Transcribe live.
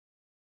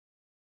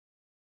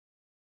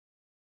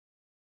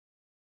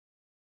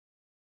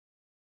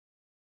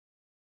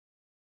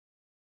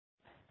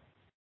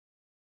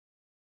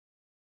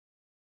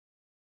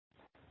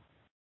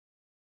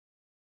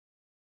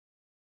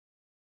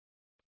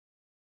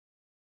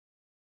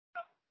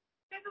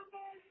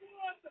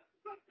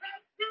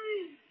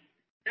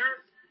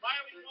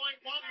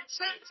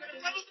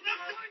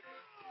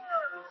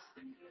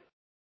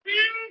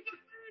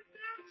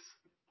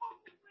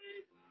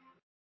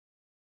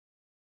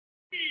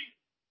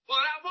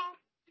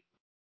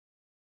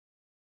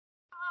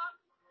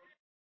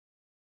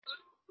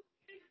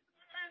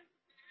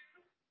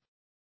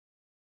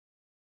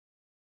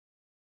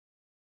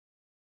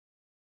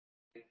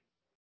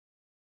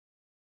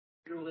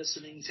You're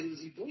listening to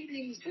the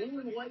Bleeding Blue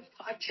and White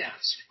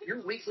podcast,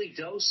 your weekly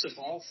dose of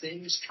all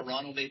things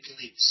Toronto Maple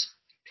Leafs.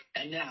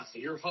 And now,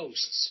 your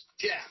hosts,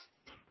 Jeff,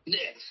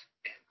 Nick,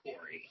 and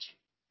Corey.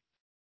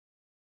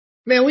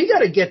 Man, we got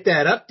to get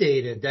that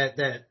updated,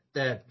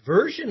 that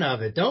version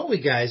of it, don't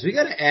we, guys? We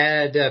got to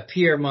add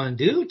Pierre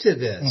Mondu to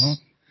this.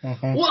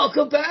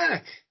 Welcome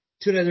back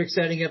to another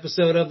exciting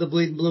episode of the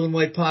Bleeding Blue and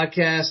White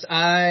podcast.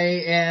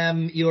 I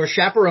am your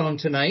chaperone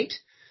tonight,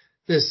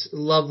 this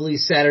lovely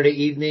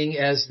Saturday evening,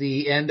 as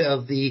the end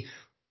of the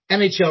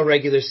NHL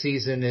regular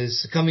season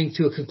is coming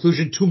to a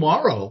conclusion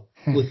tomorrow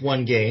with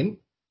one game.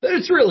 But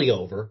it's really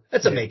over.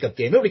 That's a makeup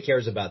game. Nobody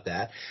cares about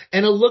that.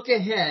 And a look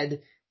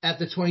ahead at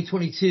the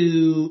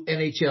 2022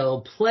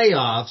 NHL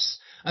playoffs.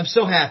 I'm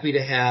so happy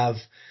to have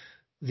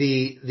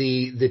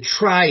the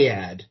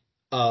triad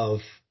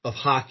of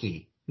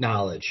hockey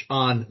knowledge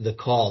on the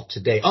call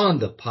today, on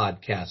the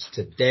podcast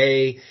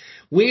today.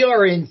 We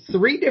are in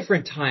 3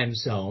 different time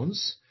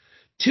zones,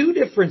 2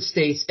 different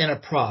states and a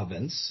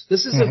province.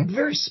 This is a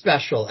very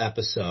special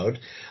episode,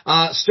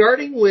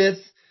 starting with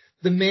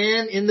the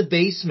man in the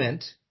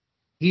basement.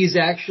 He's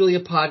actually a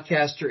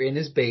podcaster in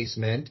his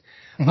basement.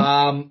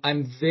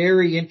 I'm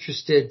very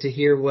interested to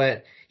hear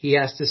what he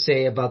has to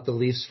say about the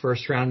Leafs'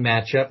 first-round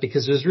matchup,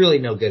 because there's really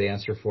no good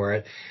answer for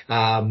it.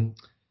 Mr.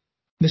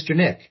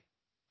 Nick.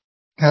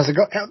 How's it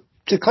go?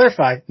 To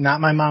clarify, not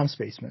my mom's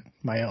basement,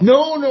 my own.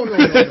 No,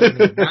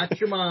 not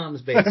your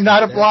mom's basement. I'm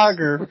not a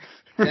blogger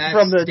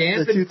from the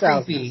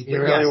 2000s.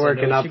 You're really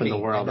working up in the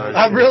world, aren't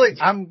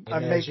you? I'm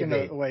making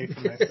a way for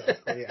myself.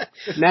 Yeah.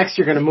 Next,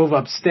 you're going to move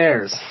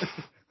upstairs.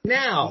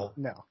 Now,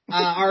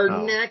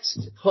 our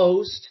next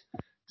host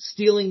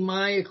stealing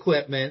my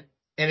equipment,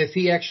 and if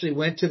he actually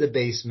went to the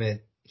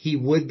basement, he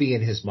would be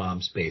in his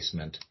mom's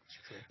basement.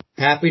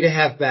 Happy to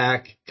have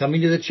back. Coming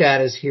to the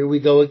chat is Here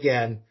We Go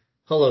Again.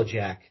 Hello,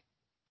 Jack.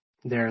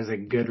 There's a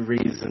good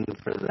reason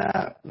for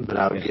that, but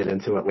I'll get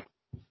into it.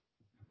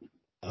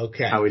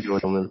 Okay. How we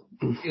doing, gentlemen?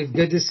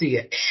 Good to see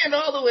you. And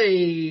all the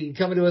way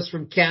coming to us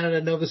from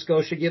Canada, Nova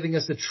Scotia, giving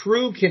us the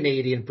true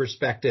Canadian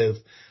perspective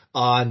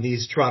on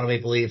these Toronto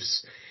Maple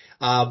Leafs.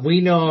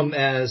 We know him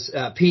as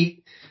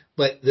Pete,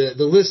 but the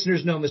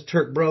listeners know him as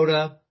Turk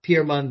Broda,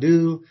 Pierre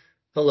Mondu.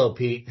 Hello,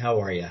 Pete.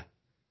 How are you?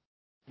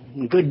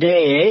 Good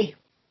day, eh?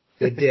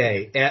 Good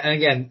day. And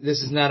again,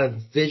 this is not a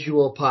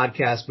visual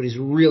podcast, but he's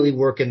really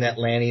working that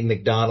Lanny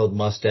McDonald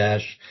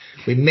mustache.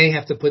 We may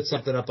have to put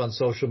something up on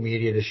social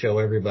media to show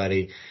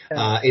everybody.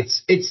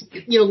 It's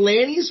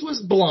Lanny's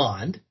was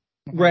blonde,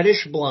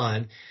 reddish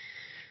blonde.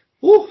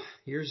 Ooh,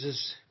 yours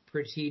is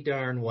pretty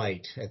darn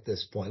white at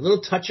this point. A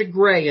little touch of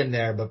gray in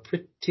there, but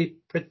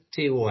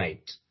pretty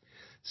white.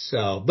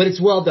 So, but it's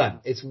well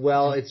done. It's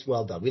well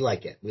done. We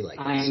like it.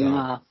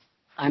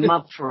 I'm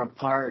up for a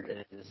part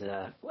as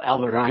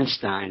Albert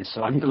Einstein,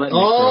 so I'm letting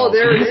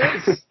there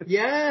it is.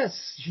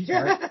 Yes.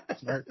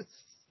 Smart.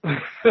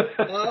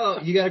 Oh,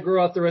 you got to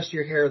grow out the rest of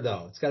your hair,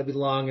 though. It's got to be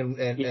long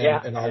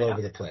and all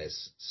over the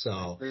place.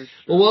 So,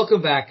 well,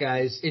 welcome back,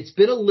 guys. It's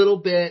been a little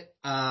bit,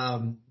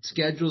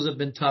 schedules have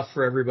been tough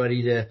for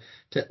everybody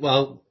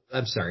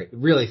I'm sorry,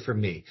 really for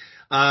me.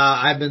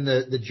 I've been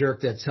the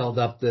jerk that's held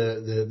up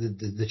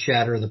the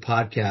chatter of the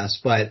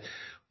podcast, but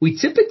we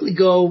typically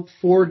go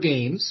 4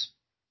 games.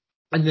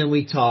 And then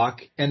we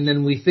talk, and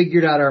then we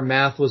figured out our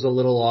math was a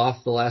little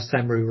off the last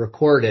time we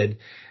recorded.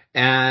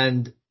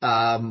 And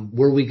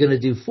were we going to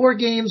do 4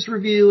 games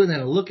review and then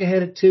a look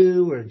ahead at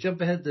 2, or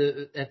jump ahead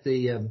at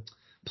the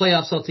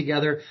playoffs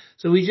altogether?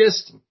 So we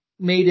just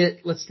made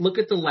it, let's look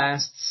at the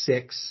last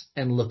 6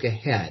 and look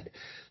ahead.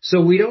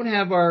 So we don't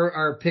have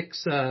our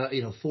picks,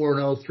 4-0,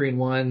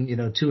 3-1,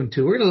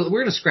 2-2.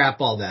 We're gonna scrap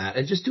all that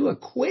and just do a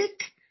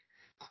quick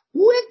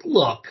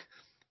look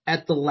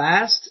at the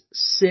last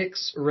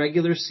 6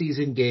 regular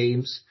season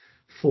games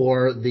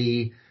for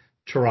the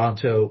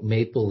Toronto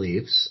Maple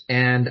Leafs,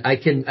 and I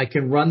can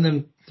run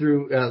them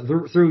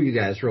through you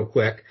guys real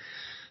quick.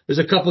 There's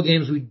a couple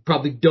games we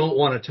probably don't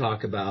want to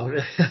talk about,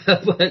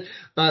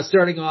 but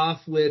starting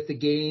off with the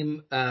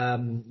game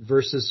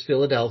versus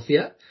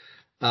Philadelphia,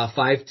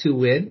 5-2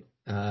 win.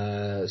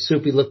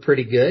 Soupy looked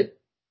pretty good,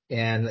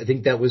 and I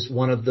think that was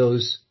one of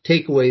those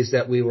takeaways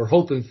that we were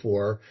hoping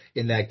for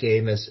in that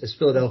game, as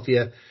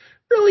Philadelphia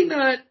really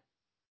not,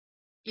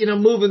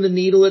 moving the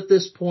needle at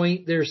this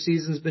point. Their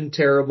season's been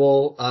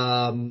terrible.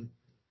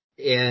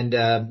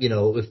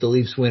 If the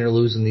Leafs win or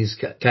lose in these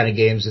kind of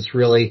games, it's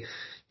really,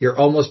 you're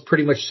almost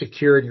pretty much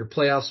secure in your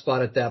playoff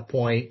spot at that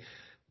point.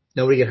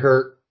 Nobody get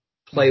hurt,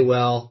 play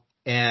well,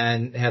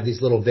 and have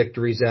these little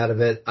victories out of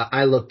it.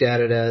 I looked at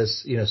it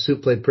as,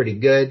 Soup played pretty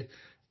good.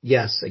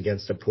 Yes,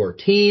 against a poor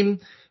team.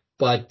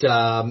 but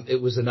it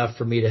was enough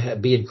for me to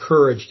be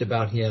encouraged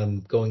about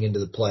him going into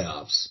the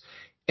playoffs.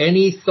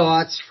 Any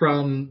thoughts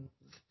from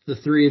the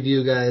three of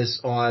you guys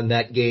on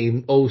that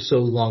game so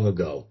long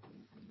ago?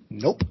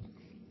 Nope.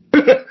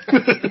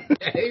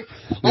 Okay.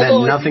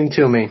 Meant nothing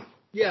to me.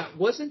 Yeah,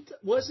 wasn't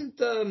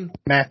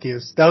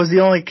Matthews. That was the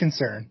only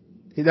concern.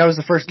 That was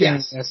the first game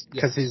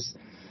because his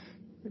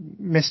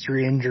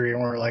mystery injury,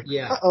 and we're like,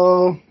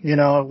 uh-oh,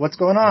 what's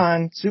going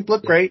on? Soup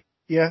looked great.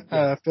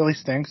 Yeah. Philly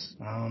stinks.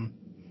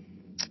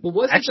 Well,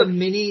 wasn't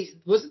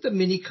the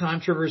mini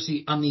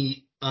controversy on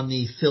the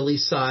Philly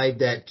side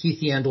that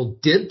Keith Yandle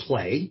did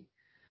play,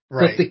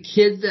 right? But the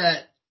kid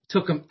that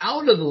took him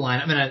out of the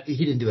lineup, I mean,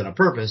 he didn't do it on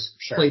purpose,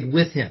 played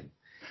with him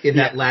in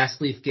that last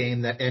Leaf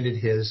game that ended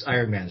his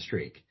Ironman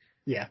streak.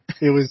 Yeah,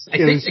 it was. I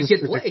think the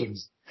kid played.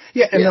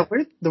 Yeah, and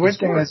the weird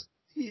thing was,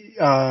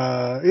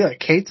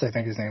 Cates, I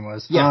think his name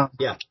was. Yeah.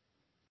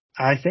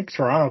 I think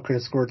Toronto could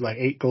have scored like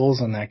 8 goals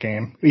in that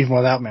game, even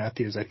without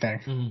Matthews, I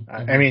think. Mm-hmm.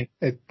 I mean,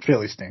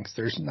 Philly stinks.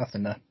 There's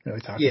nothing to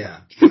really talk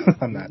about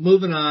on that.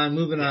 Moving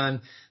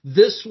on.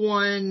 This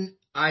one,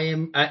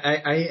 I'm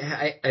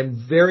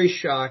very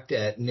shocked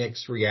at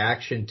Nick's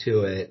reaction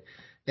to it.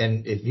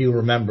 And if you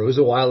remember, it was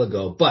a while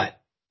ago, but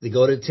they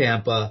go to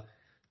Tampa.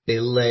 They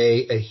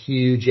lay a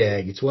huge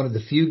egg. It's one of the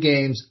few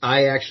games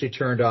I actually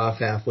turned off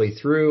halfway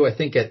through. I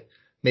think at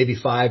maybe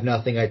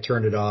 5-0, I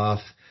turned it off.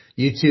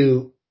 You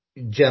two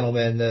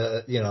gentlemen,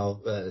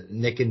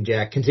 Nick and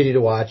Jack, continue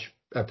to watch.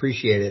 I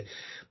appreciate it.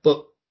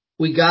 But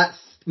we got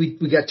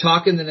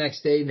talking the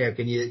next day, Nick,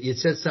 and you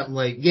said something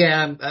like,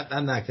 "Yeah,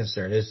 I'm not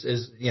concerned."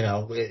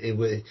 It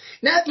was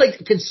not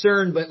like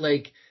concerned, but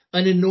like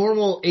an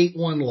enormous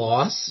 8-1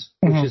 loss,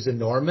 which is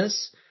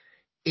enormous,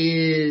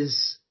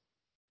 is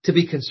to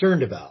be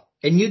concerned about.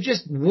 And you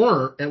just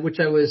weren't, which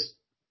I was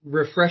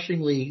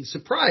refreshingly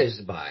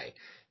surprised by.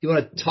 You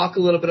want to talk a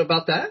little bit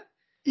about that?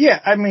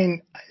 Yeah, I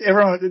mean,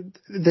 everyone,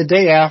 the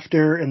day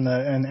after and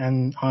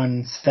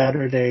on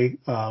Saturday,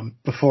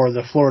 before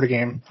the Florida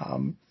game, a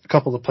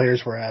couple of the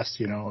players were asked,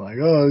 they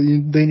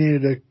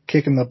needed a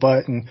kick in the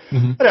butt and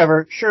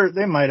whatever. Sure,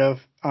 they might have.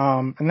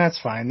 And that's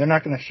fine. They're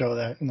not going to show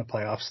that in the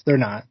playoffs. They're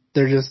not.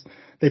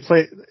 They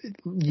play,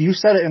 you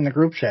said it in the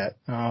group chat.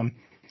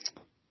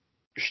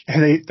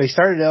 They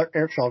started out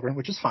Erik Källgren,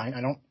 which is fine.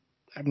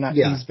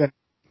 He's been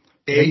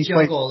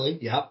AHL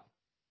goalie. Yep.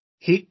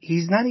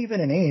 He's not even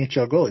an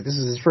AHL goalie. This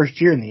is his first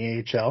year in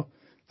the AHL.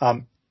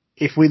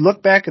 If we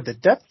look back at the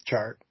depth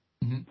chart,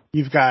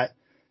 you've got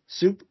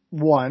Soup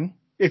 1.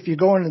 If you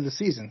go into the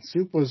season,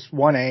 Soup was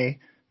 1A,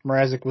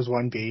 Mrazek was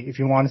 1B. If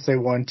you want to say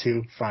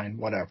 1-2, fine,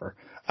 whatever.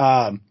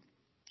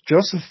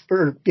 Joseph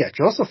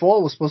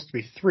Woll was supposed to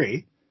be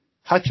 3.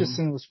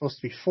 Hutchison was supposed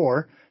to be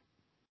 4.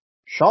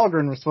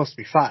 Källgren was supposed to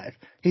be 5.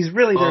 He's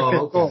really their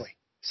fifth goalie.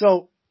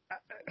 So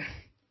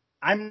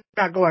I'm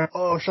not going,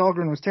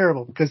 Källgren was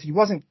terrible, because he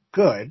wasn't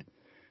good.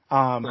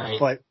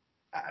 But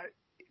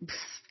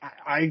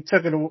I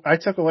took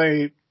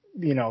away,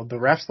 the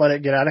refs let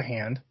it get out of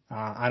hand.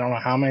 I don't know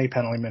how many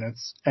penalty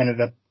minutes ended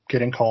up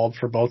getting called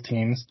for both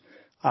teams.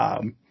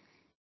 We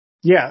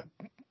know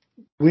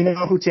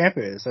who Tampa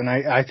is. And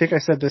I think I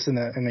said this in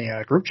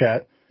the group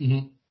chat.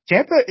 Mm-hmm.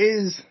 Tampa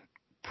is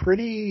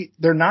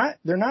they're not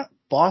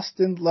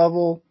Boston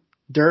level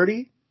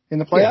dirty in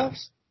the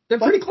playoffs. They're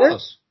pretty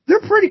close. They're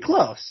pretty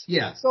close.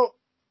 Yeah. So,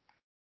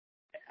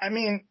 I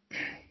mean,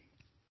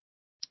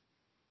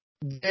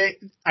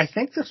 I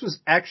think this was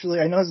actually,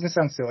 I know it's going to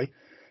sound silly,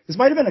 this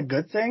might have been a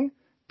good thing,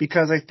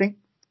 because I think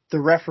the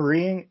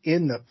refereeing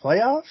in the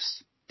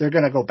playoffs, they're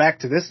going to go back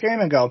to this game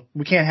and go,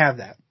 we can't have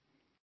that.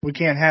 We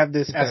can't have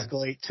this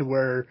escalate to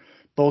where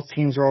both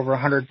teams are over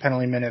 100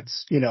 penalty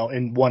minutes,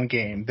 in one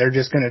game. They're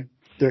just going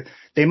to,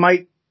 they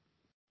might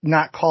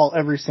not call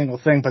every single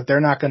thing, but they're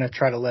not going to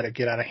try to let it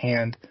get out of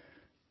hand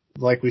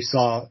like we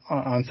saw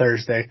on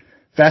Thursday.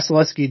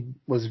 Vasilevsky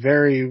was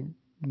very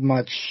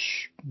much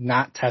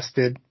not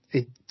tested.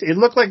 It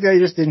looked like they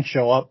just didn't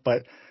show up,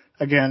 but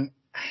again,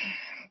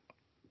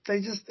 I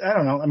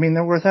don't know. I mean,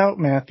 they're without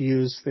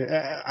Matthews.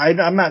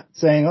 I'm not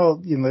saying,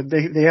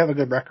 they have a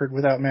good record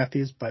without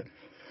Matthews, but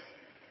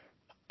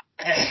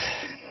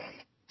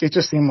it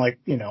just seemed like,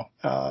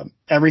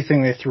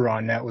 everything they threw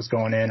on net was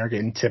going in or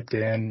getting tipped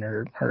in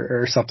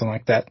or something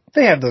like that.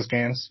 They have those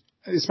games,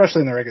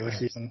 especially in the regular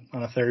season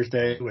on a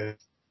Thursday with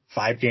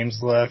 5 games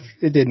left.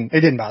 It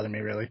didn't bother me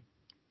really.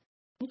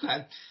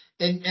 Okay.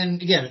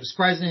 And again,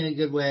 surprisingly in a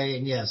good way.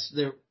 And yes,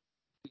 they're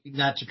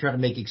not to try to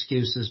make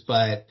excuses,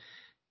 but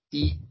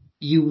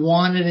you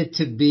wanted it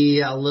to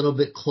be a little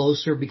bit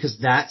closer, because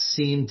that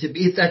seemed to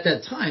be, at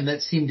that time,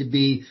 that seemed to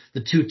be the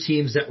two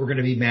teams that were going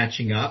to be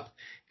matching up.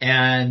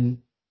 And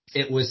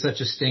it was such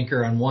a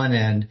stinker on one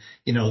end,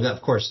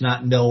 of course,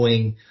 not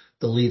knowing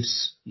the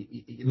Leafs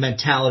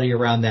mentality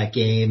around that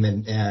game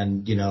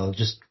and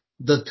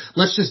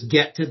let's just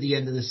get to the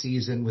end of the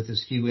season with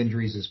as few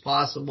injuries as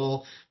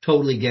possible.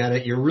 Totally get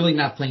it. You're really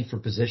not playing for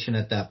position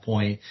at that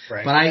point.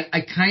 Right. But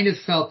I kind of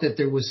felt that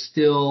there was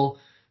still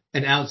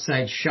an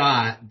outside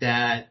shot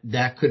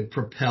that could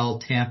propel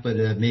Tampa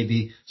to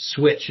maybe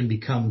switch and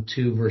become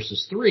 2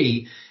 versus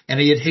 3.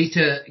 And you'd hate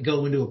to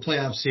go into a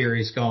playoff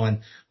series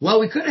going, well,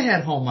 we could have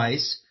had home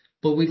ice,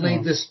 but we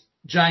laid this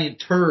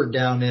giant turd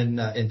down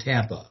in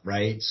Tampa,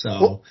 right? So.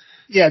 Well,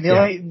 yeah,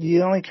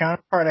 the only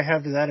counterpart I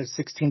have to that is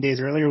 16 days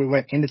earlier we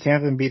went into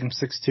Tampa and beat them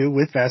 6-2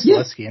 with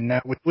Vasilevsky, and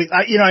that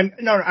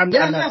I'm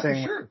not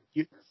saying for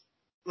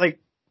sure.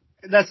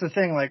 That's the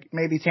thing. Like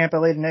maybe Tampa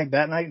laid an egg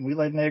that night and we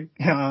laid an egg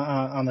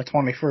on the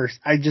 21st.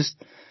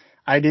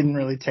 I didn't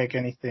really take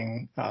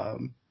anything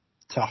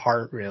to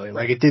heart really.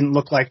 Like it didn't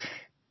look like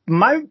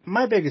my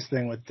biggest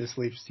thing with this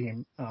Leafs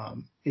team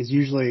is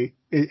usually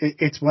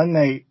it's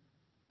when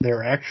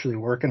they're actually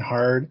working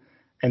hard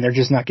and they're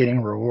just not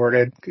getting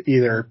rewarded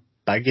either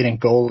by getting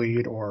goal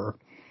lead or,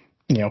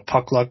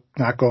 puck luck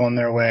not going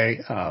their way.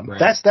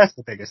 That's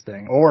the biggest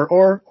thing.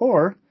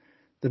 Or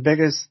the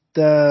biggest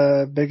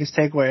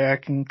takeaway I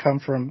can come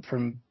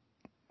from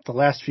the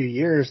last few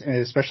years, and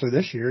especially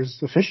this year, is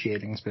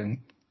officiating's been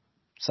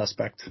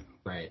suspect.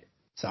 Right.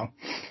 So.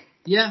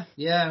 Yeah.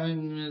 I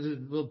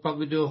mean, we'll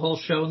probably do a whole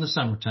show in the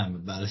summertime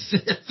about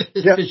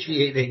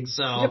officiating.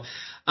 So,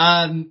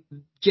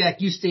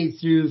 Jack, you stayed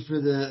through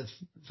for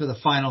the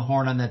final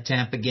horn on that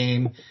Tampa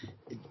game.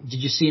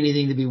 Did you see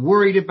anything to be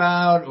worried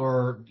about,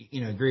 or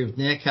agree with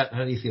Nick?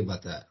 How do you feel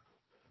about that?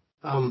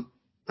 I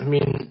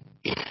mean,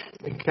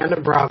 it kind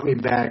of brought me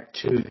back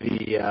to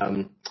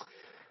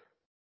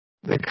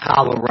the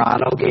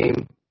Colorado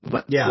game,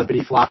 but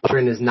Liberty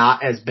Flottrin is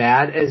not as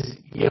bad as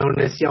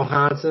Jonas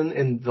Johansson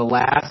in the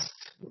last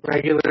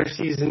regular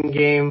season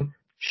game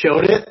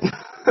showed it,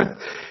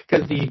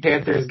 because the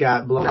Panthers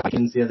got blown out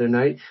the other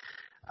night.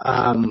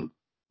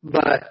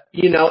 But,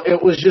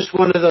 it was just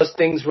one of those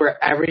things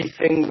where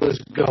everything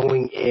was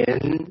going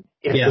in.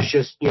 It was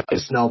just a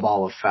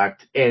snowball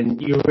effect,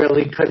 and you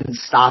really couldn't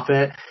stop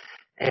it.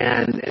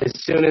 And as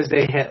soon as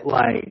they hit,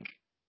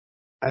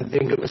 I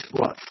think it was,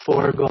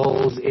 4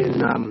 goals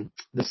in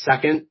the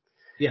second?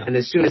 Yeah. And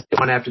as soon as they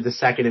went after the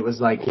second, it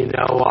was like, you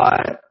know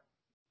what?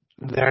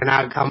 They're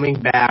not coming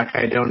back.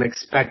 I don't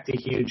expect a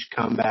huge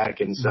comeback.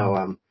 And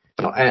so,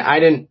 I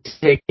didn't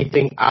take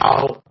anything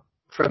out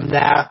from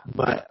that,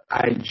 but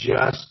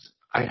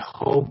I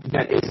hope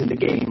that isn't the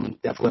game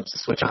that flips the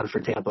switch on for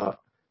Tampa,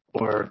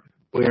 or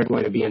we are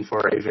going to be in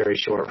for a very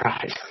short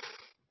ride.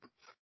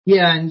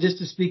 Yeah, and just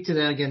to speak to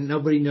that again,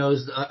 nobody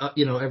knows,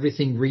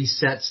 everything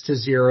resets to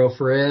 0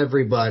 for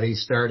everybody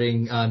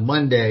starting on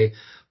Monday,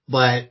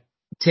 but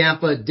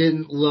Tampa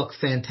didn't look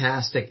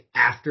fantastic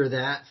after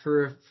that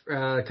for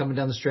coming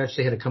down the stretch.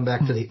 They had to come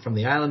back from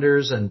the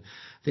Islanders, and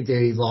I think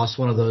they lost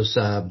one of those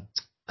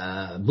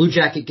Blue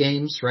Jacket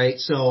games, right?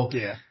 So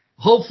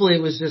hopefully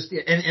it was just,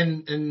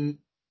 and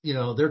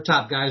their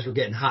top guys were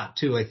getting hot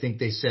too. I think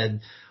they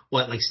said,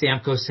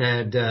 Stamkos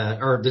had,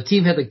 or the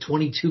team had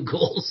 22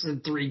 goals in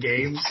 3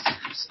 games.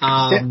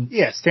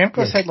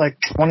 Stamkos had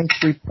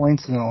 23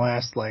 points in the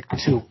last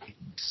 2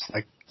 weeks.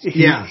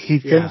 He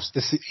finished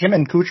him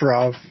and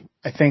Kucherov,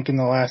 I think in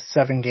the last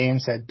 7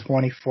 games had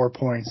 24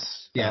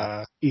 points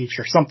each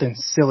or something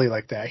silly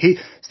like that.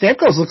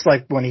 Stamkos looks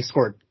like when he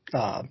scored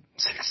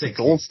 60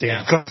 goals.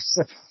 Stamkos.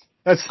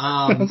 That's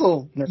a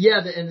little. And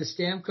the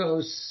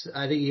Stamkos,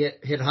 I think he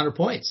hit 100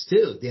 points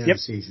too at the end of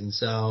the season.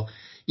 So,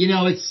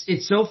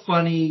 it's so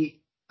funny.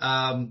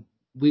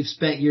 We've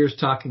spent years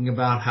talking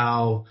about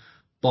how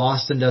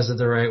Boston does it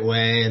the right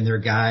way and their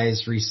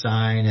guys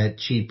resign at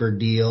cheaper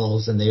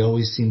deals and they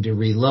always seem to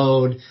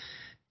reload.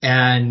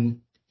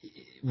 And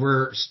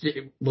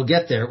we'll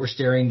get there. We're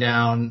staring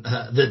down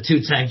the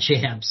 2-time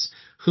champs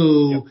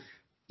who,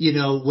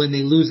 when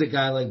they lose a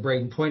guy like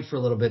Braden Point for a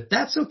little bit,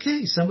 that's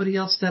okay. Somebody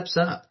else steps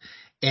up.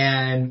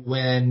 And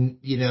when,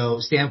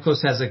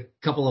 Stamkos has a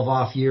couple of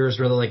off years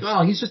where they're like,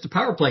 oh, he's just a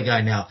power play guy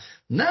now.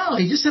 No,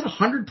 he just had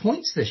 100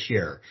 points this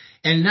year.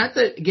 And not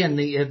that, again,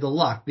 they have the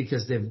luck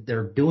because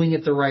they're doing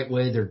it the right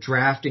way. They're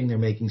drafting. They're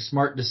making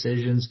smart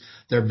decisions.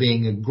 They're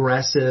being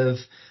aggressive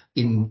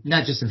in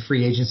not just in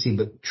free agency,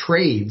 but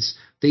trades.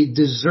 They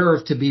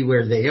deserve to be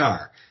where they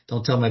are.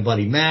 Don't tell my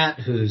buddy Matt,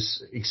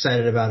 who's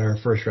excited about our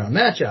first round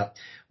matchup.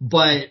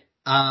 But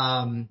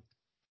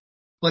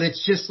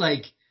it's just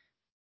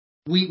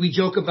we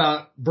joke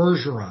about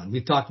Bergeron.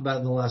 We've talked about it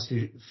in the last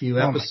few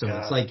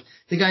episodes.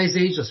 The guy's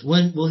ageless.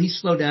 When will he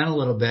slow down a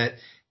little bit?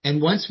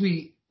 And once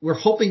we're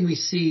hoping we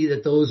see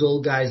that those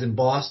old guys in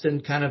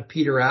Boston kind of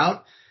peter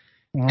out.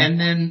 Mm-hmm. And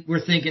then we're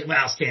thinking,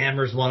 well,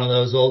 Stammer's one of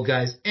those old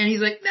guys. And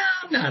he's like, no,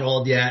 I'm not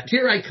old yet.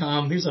 Here I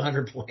come. Here's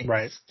 100 points.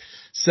 Right.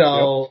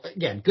 So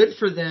again, good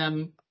for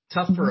them.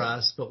 Tough for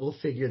us, but we'll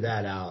figure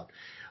that out.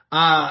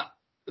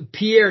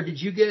 Pierre,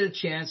 did you get a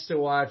chance to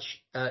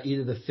watch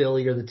either the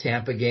Philly or the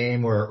Tampa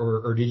game,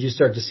 or did you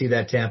start to see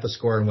that Tampa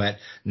score and went,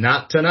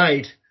 not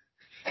tonight?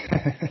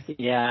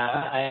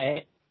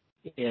 I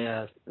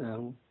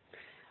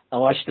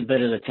watched a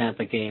bit of the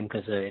Tampa game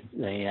because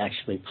they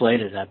actually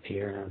played it up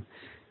here,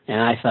 and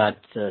I thought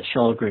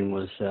Sholgren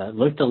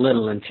looked a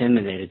little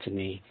intimidated to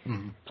me.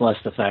 Mm-hmm. Plus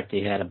the fact that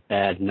he had a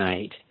bad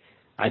night.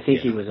 I think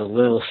he was a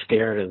little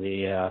scared of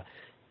the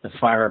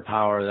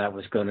firepower that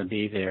was going to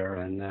be there.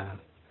 And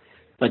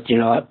but you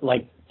know,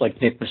 like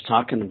Nick was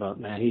talking about,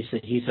 man,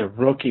 he's a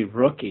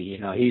rookie. You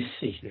know,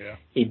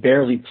 he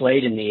barely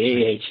played in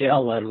the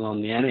AHL, let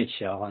alone the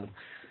NHL, and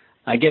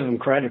I give him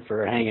credit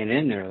for hanging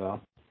in there,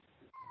 though.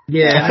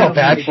 Yeah, I felt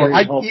bad for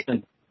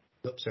him.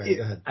 Sorry,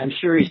 go ahead. I'm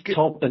sure he's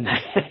hoping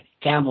that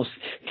Campbell's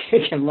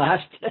can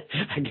last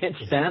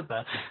against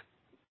Tampa.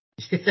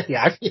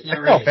 Yeah, I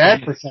felt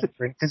bad for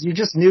Sandgren because you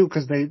just knew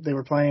because they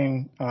were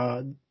playing.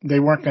 They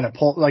weren't going to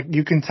pull. Like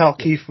you can tell,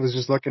 Keith was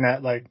just looking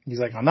at he's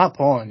like, I'm not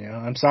pulling you.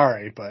 I'm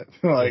sorry, but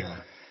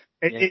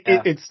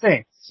it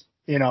stinks,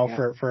 you know,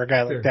 for a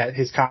guy like that,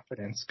 his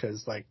confidence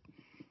because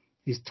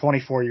he's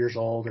 24 years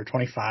old or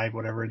 25,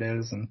 whatever it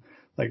is, and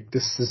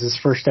this is his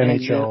first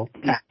NHL.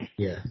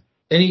 Yeah,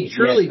 and he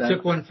truly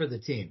took one for the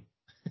team.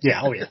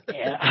 Yeah, oh yeah.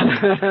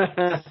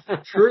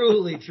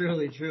 Truly.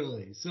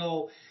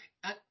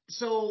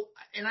 So,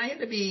 and I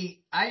had to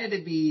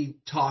be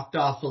talked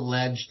off a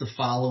ledge the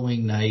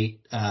following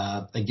night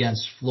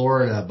against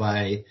Florida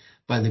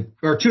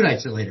or 2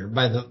 nights later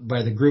by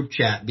the group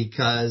chat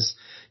because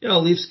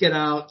Leafs get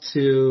out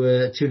to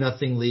a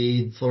 2-0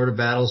 lead. Florida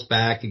battles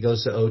back. It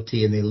goes to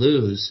OT and they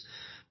lose.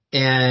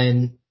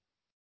 And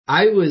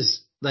I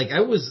was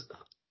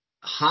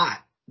hot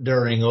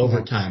during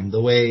overtime.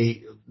 The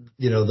way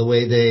they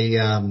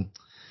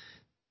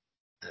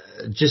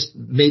just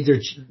made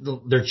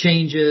their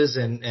changes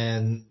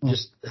and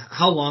just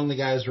how long the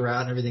guys were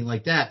out and everything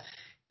like that.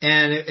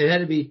 And it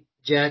had to be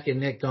Jack and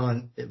Nick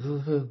going,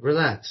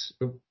 relax.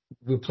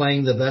 We're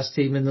playing the best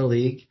team in the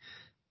league.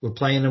 We're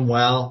playing them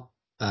well.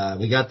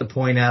 We got the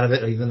point out of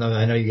it, even though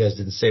I know you guys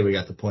didn't say we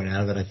got the point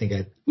out of it. I think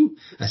I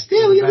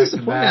still get the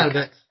point out of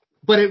it.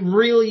 But it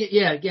really,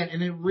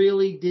 and it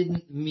really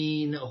didn't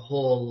mean a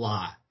whole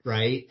lot,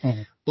 right?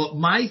 Mm-hmm. But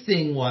my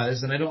thing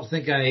was, and I don't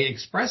think I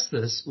expressed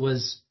this,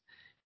 was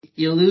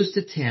you lose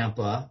to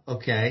Tampa,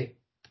 okay?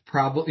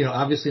 Probably,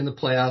 obviously in the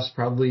playoffs,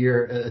 probably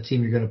you're a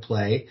team you're going to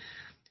play.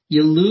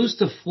 You lose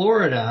to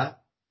Florida,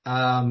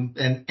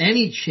 and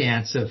any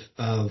chance of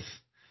 2%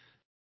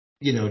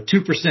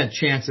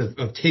 chance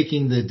of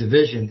taking the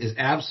division is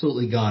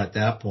absolutely gone at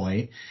that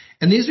point.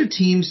 And these are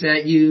teams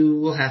that you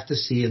will have to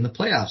see in the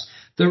playoffs.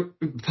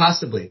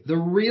 Possibly. The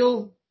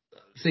real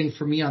thing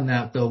for me on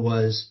that, though,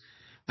 was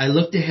I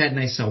looked ahead and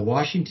I saw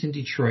Washington,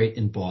 Detroit,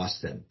 and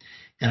Boston.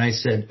 And I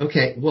said,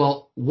 okay,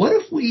 well, what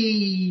if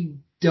we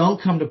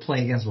don't come to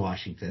play against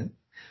Washington?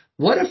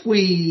 What if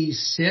we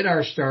sit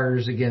our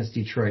starters against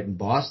Detroit and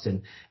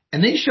Boston,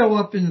 and they show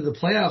up into the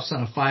playoffs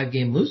on a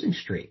 5-game losing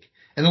streak?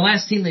 And the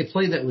last team they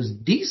played that was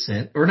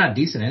decent, or not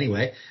decent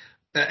anyway,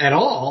 at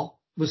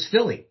all, was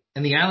Philly.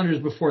 And the Islanders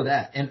before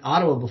that, and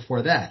Ottawa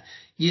before that.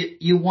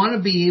 You want to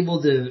be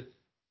able to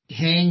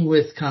hang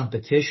with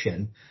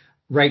competition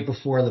right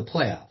before the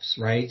playoffs,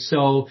 right?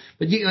 So,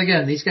 but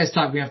again, these guys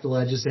talk me off the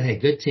ledge and say, hey,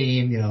 good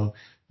team,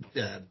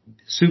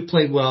 Soup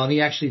played well, and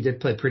he actually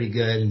did play pretty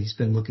good, and he's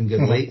been looking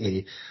good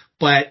lately.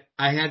 But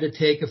I had to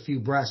take a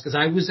few breaths because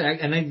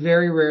and I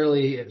very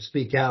rarely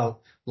speak out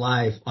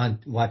live on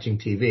watching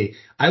TV.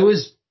 I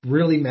was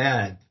really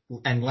mad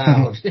and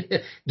loud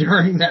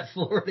during that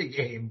Florida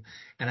game.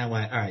 And I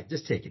went, all right,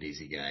 just take it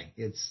easy, guy.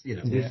 It's,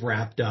 we've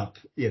wrapped up,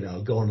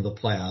 going to the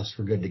playoffs.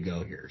 We're good to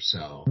go here.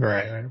 So.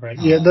 Right.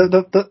 Yeah.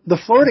 The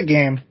Florida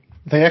game,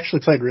 they actually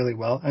played really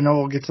well. I know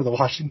we'll get to the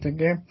Washington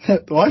game.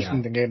 The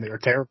Washington game, they were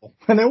terrible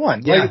and they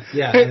won. They won.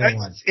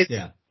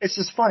 It's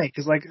just funny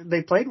because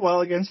they played well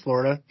against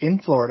Florida in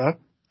Florida.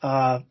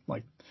 Funny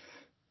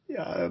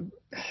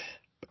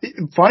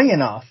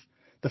enough,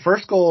 the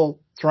first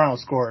goal Toronto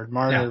scored,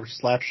 Marner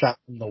slap shot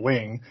from the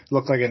wing,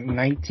 looked like a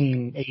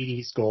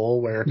 1980s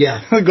goal where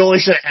the goalie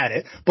should have had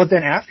it. But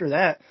then after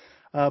that,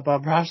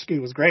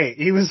 Bobrovsky was great.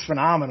 He was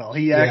phenomenal.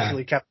 He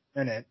actually kept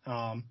in it.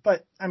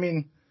 But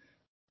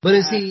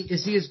is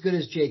he as good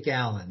as Jake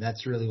Allen?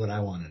 That's really what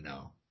I want to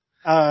know.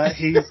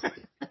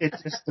 It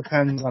just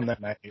depends on the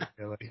night,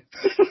 really.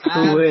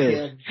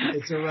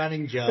 It's a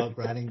running joke.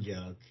 Well,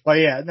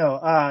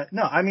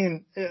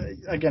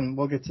 again,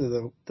 we'll get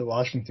to the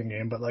Washington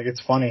game, but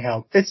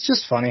it's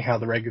just funny how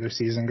the regular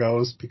season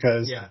goes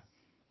because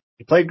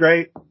they played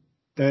great.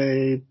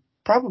 They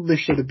probably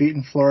should have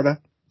beaten Florida.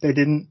 They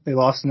didn't. They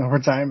lost in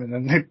overtime, and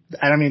then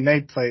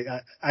they played.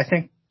 I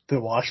think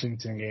the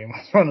Washington game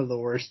was one of the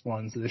worst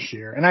ones this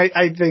year, and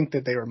I think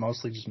that they were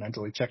mostly just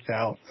mentally checked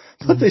out,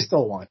 but they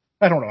still won.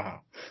 I don't know how.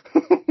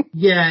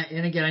 Yeah,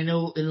 and again, I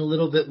know in a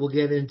little bit we'll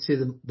get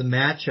into the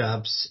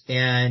matchups,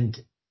 and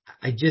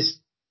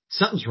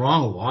something's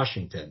wrong with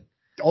Washington.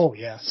 Oh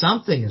yeah,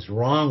 something is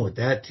wrong with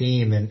that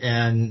team,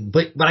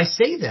 but I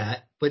say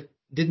that, but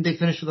didn't they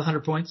finish with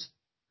 100 points?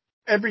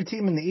 Every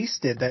team in the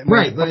East did that,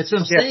 right? But that's what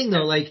I'm saying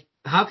though.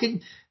 How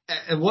can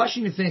a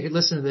Washington fan could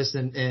listen to this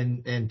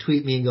and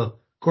tweet me and go,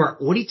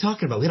 Court, what are you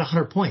talking about? We had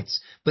 100 points,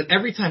 but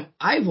every time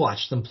I've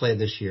watched them play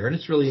this year, and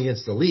it's really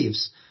against the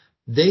Leafs,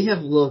 they have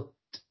looked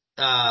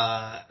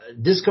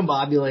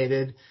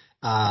discombobulated,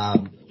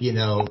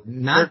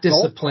 not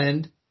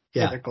disciplined.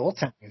 Their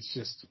goaltending is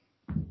just.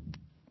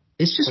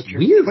 It's just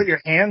weird. Put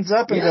your hands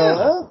up and go,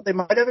 oh, they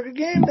might have a good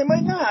game, they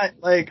might not.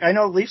 Like, I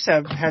know Leafs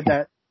have had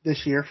that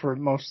this year for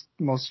most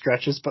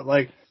stretches, but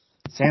like,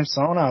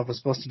 Samsonov was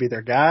supposed to be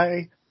their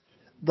guy.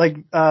 Like,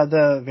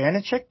 the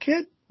Vanacek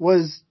kid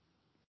was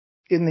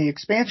in the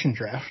expansion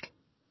draft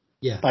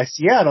by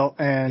Seattle,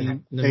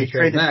 and they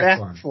traded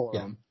back for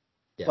him.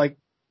 Yeah. Like,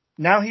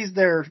 now he's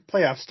their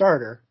playoff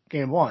starter,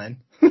 game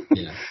 1.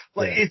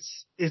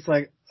 It's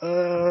like,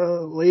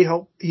 we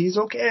hope he's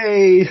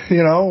okay.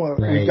 You know,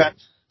 we've got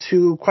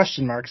 2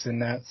 question marks in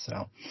that,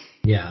 so.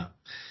 Yeah.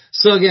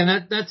 So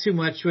again, not too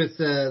much with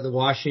the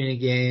Washington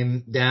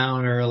game.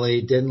 Down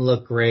early, didn't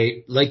look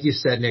great. Like you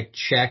said, Nick,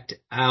 checked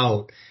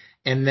out.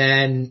 And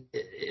then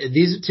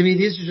these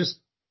are just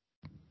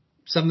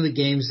some of the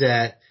games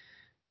that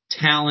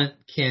talent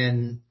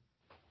can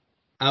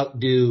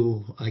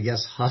outdo, I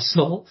guess,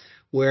 hustle,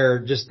 where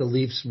just the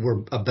Leafs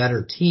were a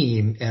better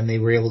team and they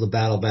were able to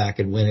battle back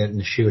and win it in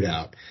the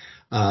shootout.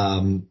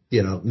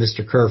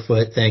 Mr.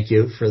 Kerfoot, thank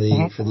you for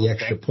the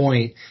extra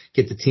point,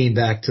 get the team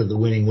back to the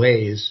winning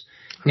ways.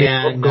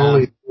 And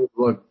goalies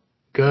looked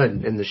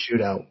good in the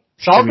shootout.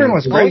 Shalgren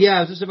was great. Oh yeah,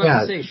 I was just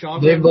about to say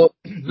Shalgren. They looked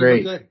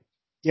great. Good.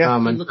 Yeah,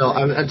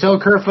 until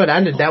Kerfoot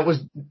ended,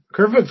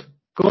 Kerfoot's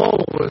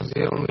goal was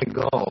the only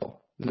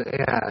goal.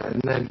 Yeah,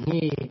 and then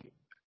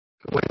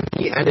when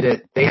he ended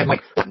it, they had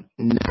like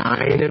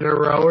 9 in a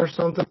row or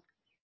something.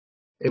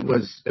 It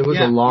was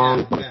a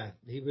long. Yeah,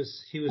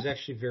 he was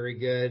actually very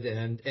good,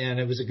 and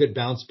it was a good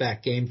bounce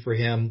back game for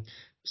him,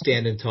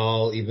 standing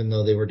tall, even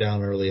though they were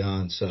down early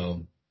on.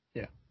 So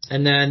yeah,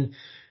 and then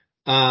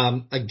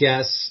I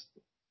guess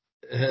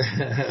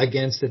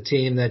against a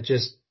team that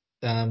just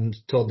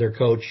told their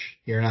coach,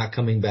 "You're not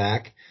coming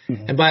back."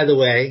 Mm-hmm. And by the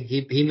way,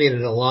 he made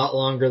it a lot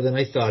longer than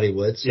I thought he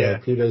would. So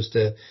kudos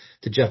to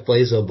Jeff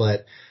Blashill.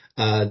 But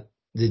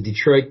the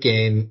Detroit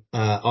game,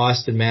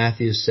 Austin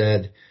Matthews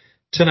said,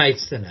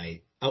 "Tonight's the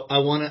night.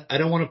 I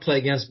don't want to play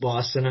against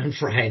Boston on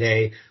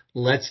Friday.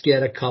 Let's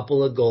get a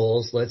couple of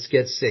goals. Let's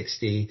get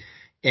 60."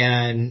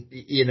 And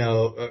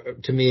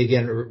to me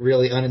again,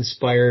 really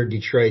uninspired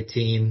Detroit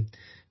team.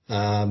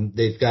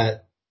 They've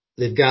got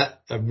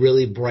a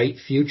really bright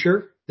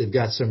future. They've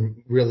got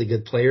some really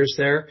good players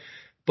there,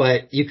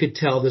 but you could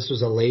tell this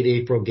was a late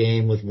April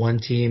game with one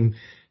team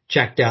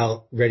checked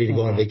out, ready to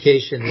go on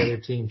vacation. The other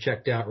team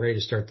checked out, ready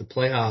to start the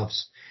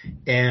playoffs.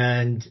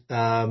 And,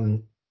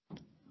 I'll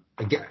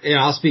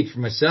speak for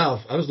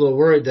myself. I was a little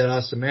worried that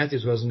Austin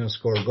Matthews wasn't going to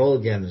score a goal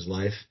again in his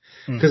life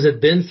because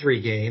it'd been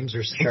 3 games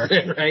or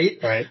something, right?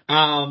 Right.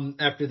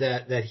 After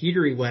that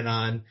heater he went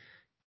on,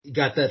 he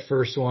got that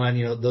first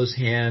one, those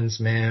hands,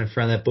 man, in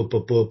front of that boop,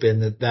 boop, boop in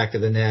the back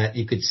of the net.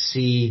 You could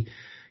see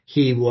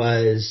he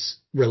was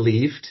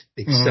relieved,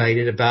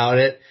 excited about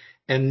it.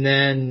 And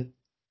then,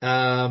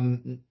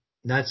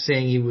 not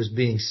saying he was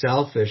being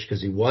selfish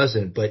because he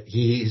wasn't, but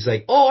he's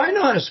like, oh, I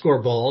know how to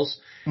score goals.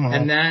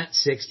 And that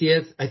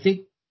 60th, I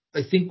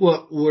think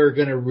what we're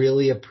going to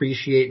really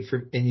appreciate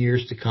in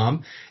years to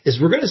come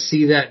is we're going to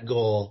see that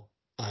goal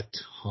a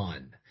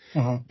ton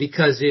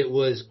because it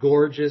was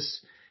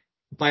gorgeous.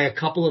 By a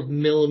couple of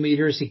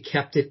millimeters, he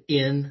kept it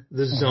in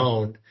the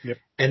zone. Yep.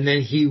 And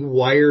then he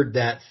wired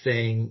that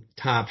thing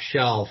top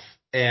shelf.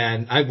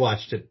 And I've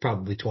watched it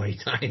probably 20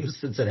 times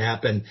since it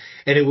happened.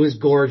 And it was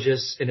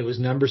gorgeous. And it was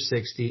number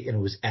 60. And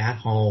it was at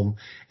home.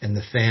 And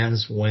the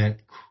fans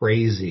went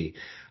crazy.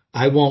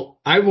 I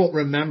won't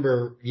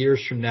remember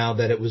years from now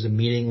that it was a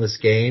meaningless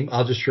game.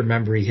 I'll just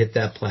remember he hit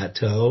that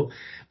plateau.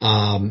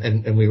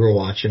 And we were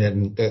watching it,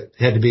 and I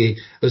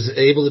was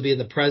able to be in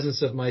the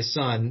presence of my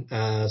son,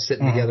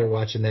 sitting together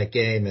watching that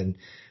game, and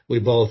we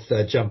both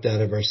jumped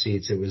out of our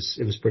seats. It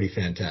was pretty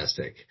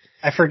fantastic.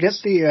 I forget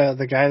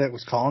the guy that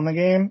was calling the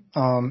game,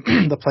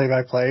 the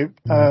play-by-play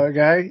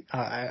guy.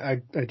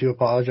 I do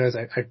apologize.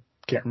 I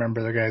can't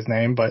remember the guy's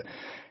name, but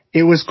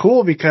it was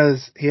cool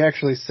because he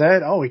actually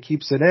said, "Oh, he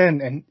keeps it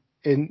in,"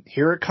 and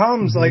here it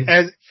comes. Like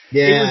it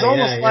was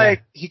almost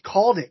like he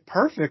called it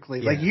perfectly.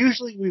 Yeah. Like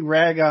usually we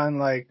rag on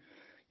like,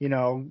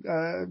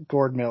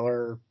 Gord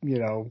Miller,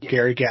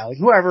 Gary Galley,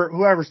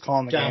 whoever's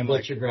calling the game. John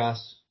Butchergross.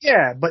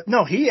 Yeah, but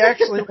no, he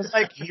actually was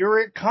like, here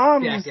it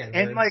comes.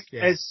 And like,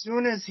 as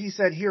soon as he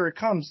said, here it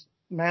comes,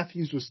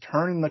 Matthews was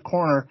turning the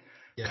corner,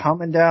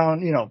 coming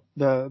down,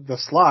 the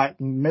slot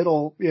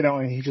middle,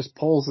 and he just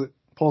pulls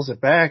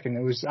it back. And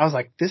I was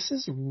like,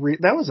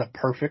 that was a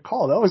perfect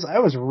call.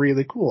 That was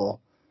really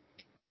cool.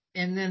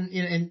 And then,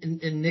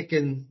 and Nick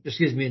and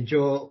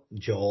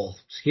Joel,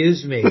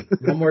 excuse me,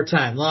 one more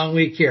time, long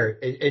week here.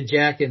 And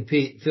Jack and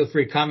Pete, feel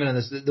free to comment on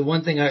this.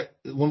 One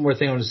more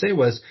thing I want to say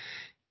was,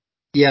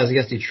 it was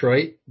against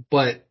Detroit,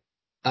 but,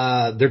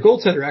 their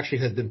goaltender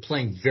actually has been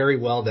playing very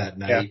well that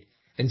night. Yeah.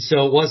 And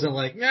so it wasn't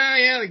like,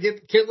 the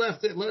kid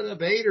let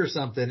up 8 or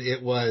something.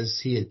 It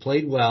was, he had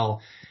played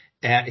well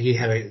he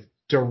had a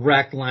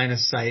direct line of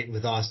sight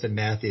with Austin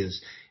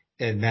Matthews.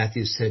 And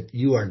Matthews said,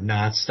 "You are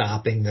not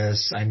stopping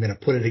this. I'm going to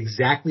put it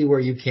exactly where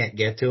you can't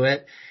get to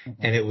it."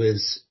 And it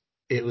was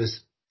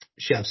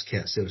chef's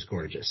kiss. It was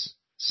gorgeous.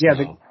 So.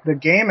 Yeah, the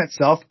game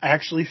itself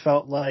actually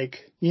felt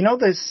like,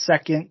 the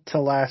second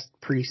to last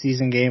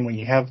preseason game when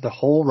you have the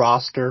whole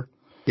roster.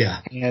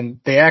 Yeah.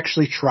 And they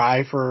actually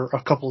try for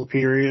a couple of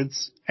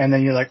periods, and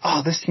then you're like,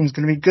 oh, this team's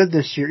going to be good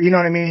this year. You know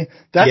what I mean?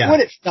 That's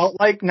what it felt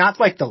like, not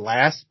like the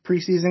last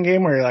preseason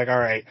game where you're like, all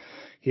right,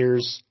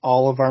 here's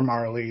all of our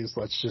Marlies.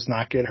 Let's just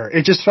not get hurt.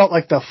 It just felt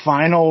like the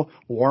final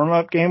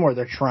warm-up game where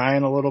they're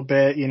trying a little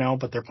bit,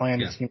 but they're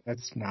playing a team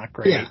that's not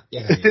great.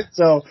 Yeah.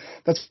 So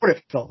that's what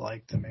it felt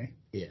like to me.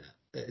 Yeah.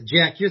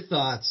 Jack, your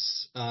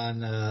thoughts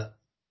on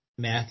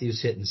Matthews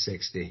hitting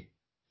 60?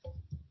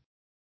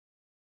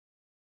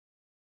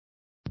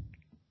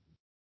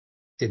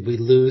 Did we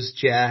lose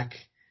Jack?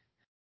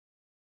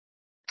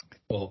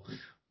 Well,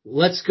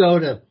 let's go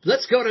to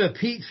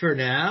Pete for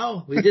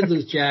now. We did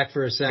lose Jack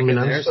for a second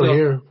I'm still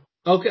here.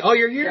 Okay. Oh,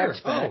 you're here.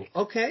 Oh,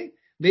 okay.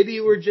 Maybe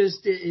you were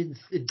just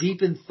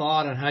deep in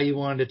thought on how you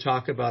wanted to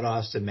talk about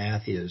Austin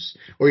Matthews,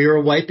 or you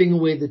were wiping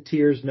away the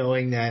tears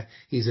knowing that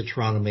he's a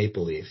Toronto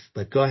Maple Leaf.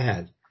 But go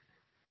ahead.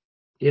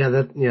 Yeah,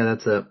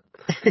 that's it.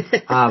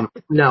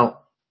 No,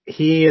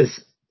 he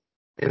is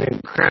an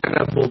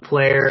incredible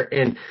player,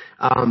 and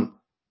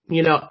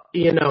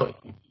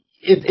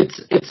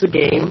it's a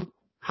game.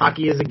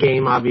 Hockey is a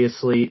game,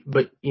 obviously,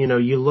 but you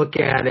look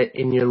at it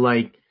and you're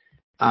like,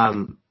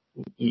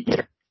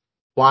 you're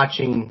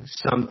watching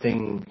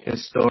something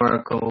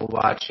historical,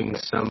 watching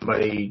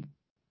somebody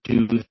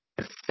do the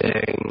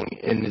thing,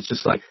 and it's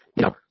just like,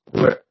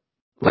 we're,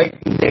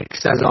 like Nick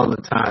says all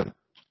the time,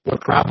 we're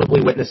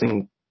probably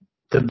witnessing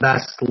the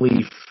best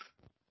Leaf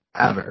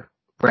ever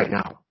right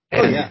now.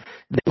 And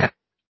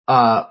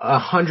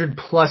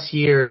 100+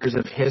 years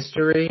of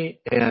history,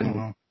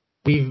 and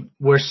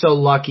we're so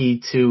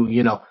lucky to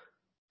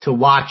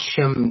watch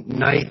him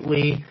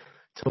nightly,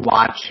 to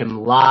watch him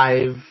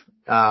live,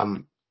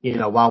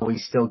 while we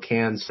still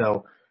can.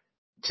 So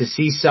to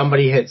see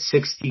somebody hit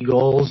 60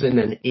 goals in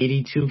an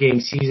 82 game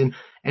season,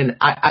 and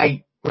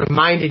I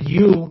reminded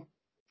you,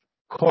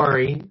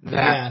 Corey,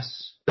 that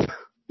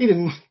he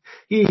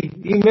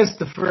missed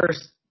the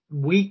first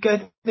week,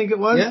 I think it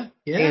was.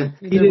 Yeah.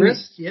 The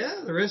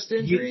wrist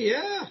injury.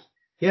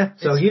 Yeah.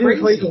 So he didn't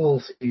play the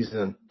whole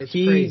season.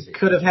 He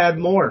could have had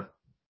more,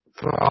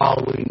 for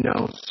all we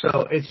know.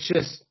 So it's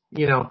just,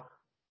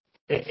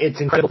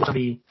 it's incredible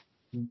to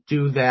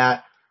do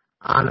that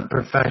on a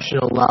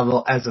professional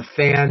level as a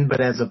fan, but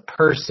as a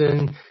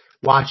person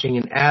watching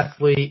an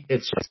athlete,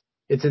 it's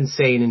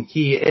insane. And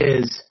he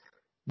is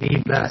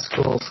the best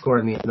goal scorer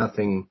in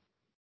the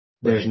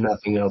There's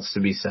nothing else to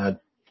be said.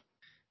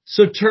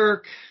 So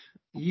Turk,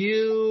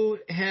 you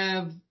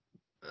have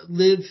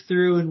lived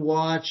through and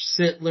watched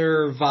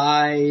Sittler,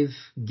 Vive,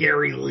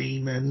 Gary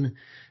Lehman,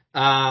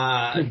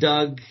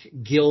 Doug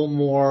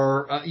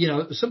Gilmore,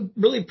 some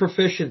really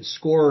proficient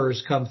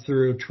scorers come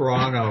through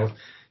Toronto.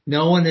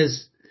 No one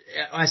is,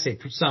 I say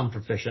some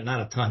proficient,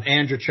 not a ton.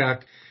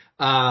 Andreychuk,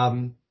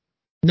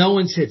 no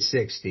one's hit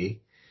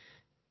 60.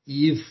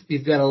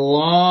 You've got a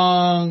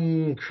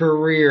long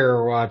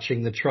career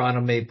watching the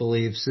Toronto Maple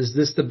Leafs. Is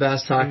this the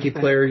best hockey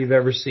player you've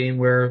ever seen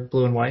wear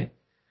blue and white?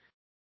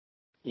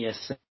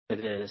 Yes,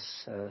 it is.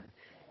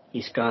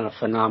 He's got a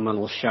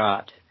phenomenal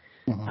shot.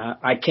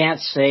 I can't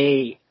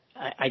say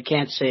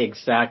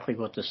exactly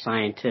what the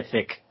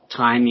scientific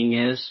timing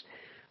is,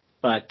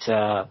 but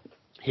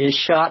his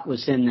shot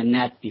was in the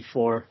net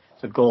before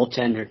the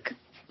goaltender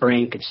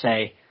brain could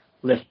say,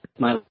 "Lift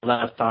my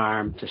left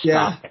arm to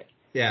stop it."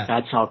 Yeah.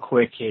 That's how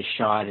quick his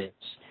shot is.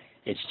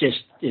 It's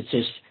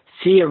just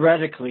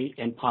theoretically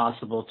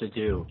impossible to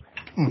do.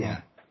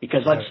 Yeah.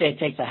 Because let's say it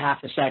takes a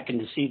half a second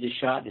to see the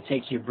shot, and it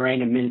takes your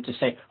brain a minute to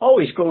say, "Oh,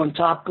 he's going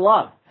top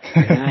glove."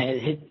 And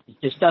it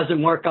just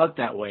doesn't work out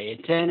that way.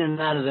 It's in and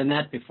out of the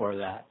net before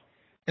that.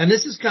 And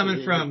this is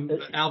coming from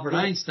Albert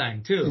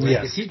Einstein too.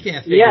 Like, if he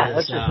can't figure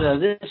this out,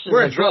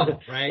 we're in trouble,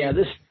 right?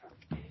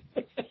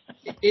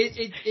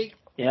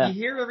 Yeah,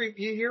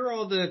 You hear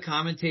all the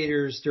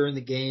commentators during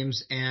the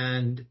games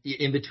and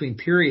in between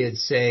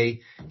periods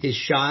say his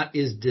shot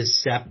is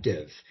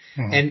deceptive,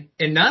 and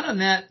not on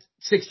that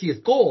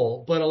 60th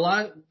goal, but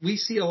we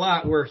see a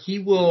lot where he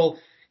will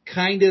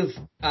kind of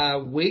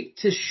wait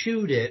to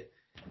shoot it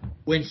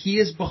when he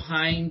is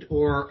behind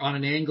or on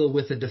an angle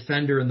with a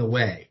defender in the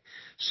way.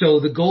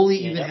 So the goalie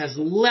even has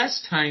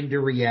less time to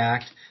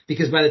react,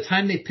 because by the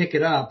time they pick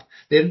it up,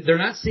 they're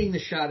not seeing the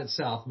shot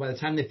itself. By the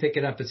time they pick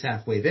it up, it's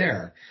halfway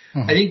there.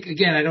 I think,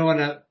 again, I don't want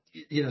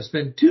to,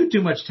 spend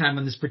too much time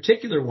on this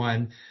particular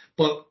one,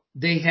 but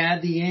they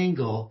had the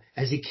angle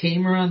as he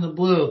came around the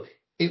blue.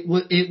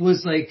 It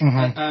was like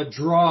a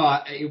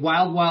draw, a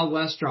wild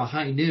west draw,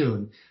 high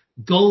noon,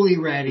 goalie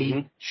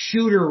ready,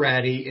 shooter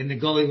ready. And the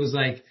goalie was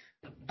like,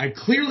 I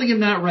clearly am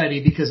not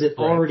ready because it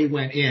already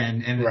went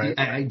in, and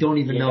I don't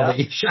even know that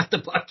he shot the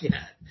puck yet.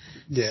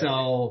 Yeah.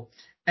 So,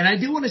 and I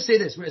do want to say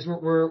this, as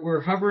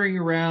we're hovering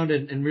around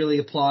and really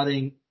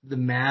applauding the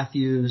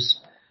Matthews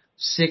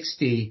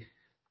 60.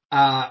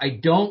 I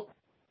don't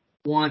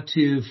want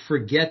to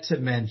forget to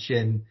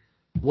mention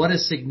what a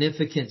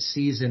significant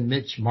season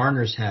Mitch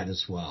Marner's had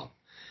as well.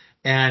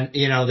 And,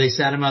 they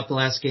sat him out the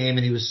last game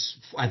and he was,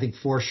 I think,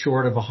 4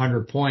 short of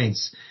 100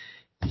 points.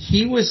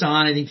 He was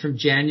on, I think, from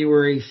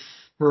January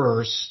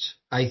 1st,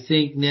 I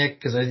think, Nick,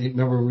 because I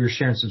remember we were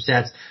sharing some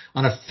stats,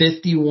 on a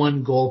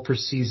 51 goal per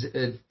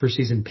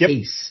season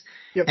pace.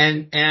 Yep.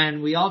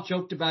 And we all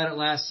joked about it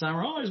last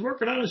summer. Oh, he's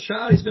working on his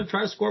shot. He's going to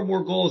try to score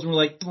more goals. And we're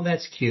like, oh,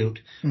 that's cute,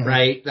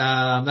 right?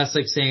 That's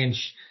like saying,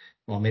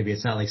 well, maybe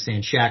it's not like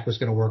saying Shaq was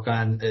going to work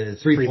on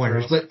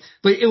 3-pointers,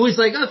 but it was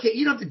like, okay,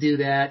 you don't have to do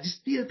that.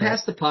 Just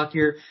pass the puck.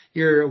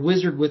 You're a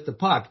wizard with the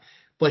puck.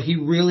 But he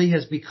really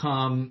has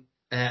become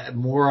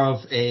more of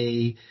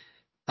a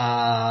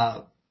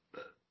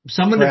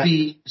someone to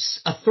be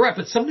a threat,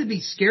 but someone to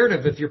be scared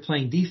of if you're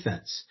playing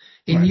defense.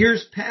 In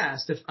years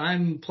past, if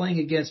I'm playing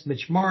against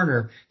Mitch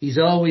Marner, he's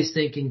always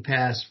thinking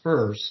pass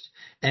first.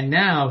 And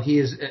now he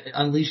has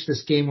unleashed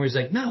this game where he's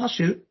like, no, I'll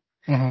shoot.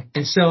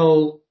 And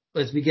so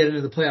as we get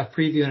into the playoff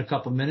preview in a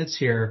couple minutes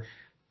here,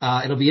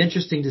 it'll be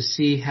interesting to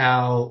see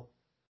how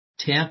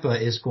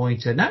Tampa is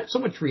going to not so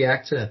much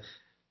react to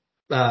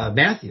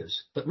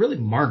Matthews, but really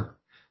Marner.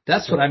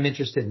 That's what I'm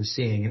interested in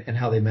seeing and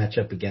how they match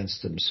up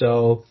against him.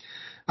 So,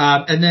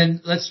 and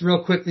then let's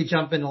real quickly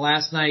jump into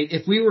last night.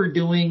 If we were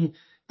doing,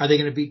 are they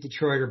going to beat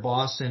Detroit or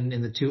Boston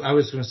in the two? I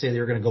was going to say they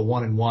were going to go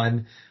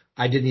 1-1.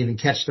 I didn't even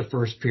catch the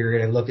first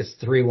period. I look, it's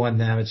 3-1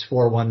 them. It's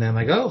 4-1 them.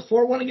 I go,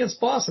 4-1 against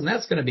Boston.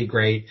 That's going to be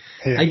great.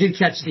 Yeah. I did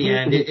catch the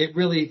end. It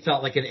really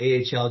felt like an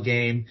AHL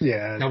game.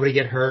 Yeah. Nobody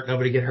get hurt,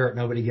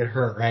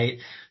 right?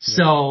 Yeah.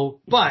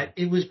 So, but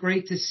it was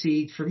great to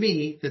see for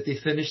me that they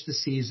finished the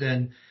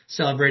season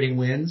celebrating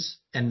wins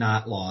and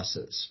not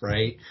losses,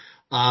 right?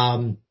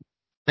 And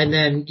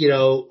then,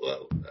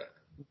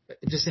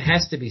 it just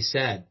has to be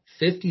said,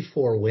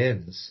 54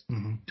 wins,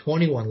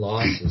 21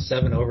 losses,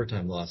 7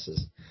 overtime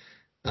losses.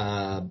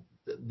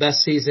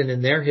 Best season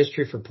in their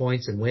history for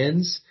points and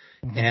wins.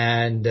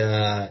 And,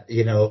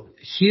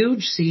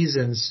 huge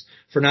seasons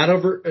for not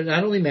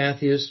only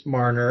Matthews,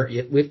 Marner.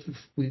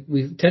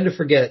 We tend to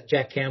forget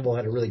Jack Campbell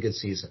had a really good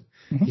season.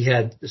 He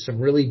had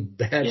some really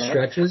bad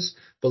stretches,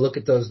 but look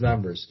at those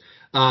numbers.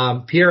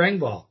 Pierre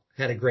Engvall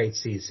had a great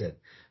season.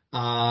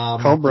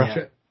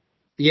 Cobra.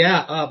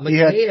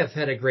 Mikheyev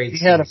had a great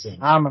season. He had a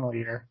phenomenal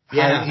year.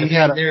 Yeah,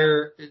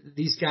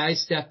 these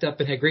guys stepped up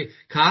and had great.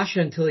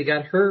 Kasha, until he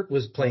got hurt,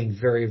 was playing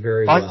very,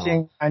 very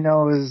Bunting, well. I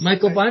know, is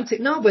Michael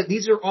Bunting. No, but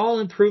these are all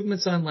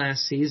improvements on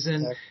last season.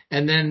 Exactly.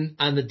 And then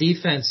on the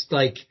defense,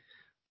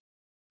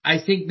 I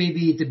think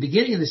maybe at the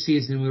beginning of the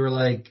season we were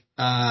like,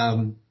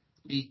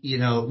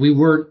 we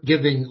weren't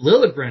giving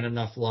Liljegren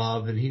enough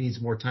love, and he needs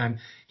more time.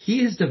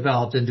 He has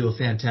developed into a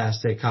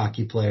fantastic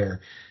hockey player.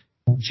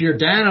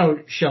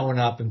 Giordano showing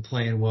up and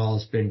playing well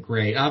has been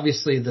great.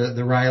 Obviously,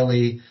 the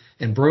Riley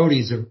and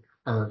Brody's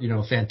are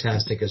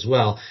fantastic as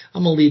well.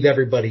 I'm gonna leave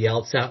everybody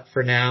else out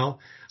for now.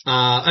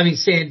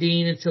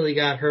 Sandin, until he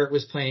got hurt,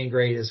 was playing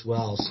great as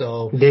well.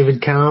 So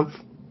David Kampf.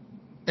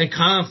 And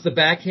Kampf, the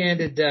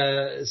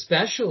backhanded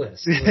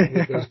specialist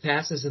with those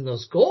passes and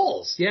those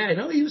goals. Yeah, I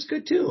know he was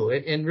good too,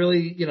 and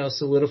really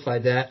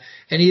solidified that.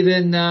 And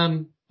even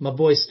my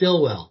boy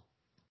Stillwell.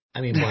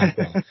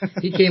 Blackwell.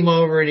 He came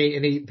over and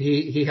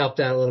he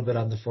helped out a little bit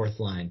on the fourth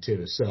line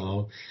too.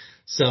 So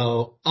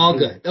all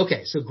good.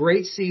 Okay, so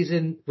great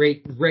season,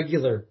 great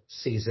regular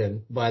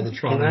season by the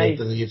Toronto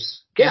Maple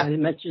Leafs. Can I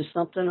mention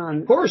something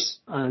on? Of course.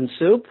 On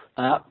Soup?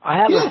 I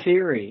have a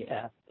theory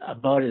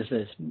about his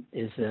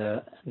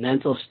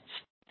mental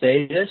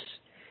status.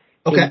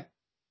 Okay.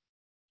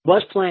 He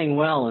was playing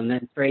well, and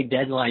then trade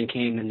deadline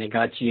came and they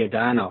got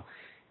Giordano,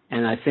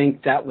 and I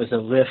think that was a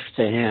lift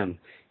to him.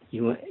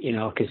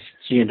 Because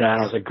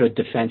Giordano's a good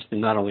defenseman.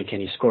 Not only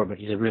can he score, but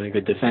he's a really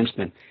good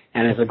defenseman.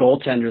 And as a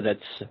goaltender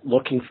that's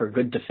looking for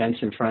good defense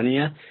in front of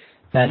you,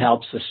 that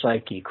helps the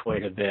psyche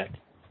quite a bit.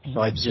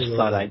 So I just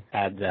thought I'd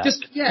add that.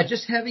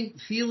 Just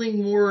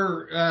feeling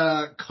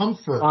more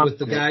comfort with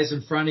the guys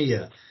in front of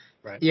you.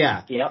 Right.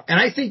 Yeah. Yep. And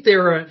I think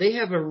they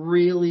have a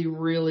really,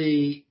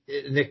 really,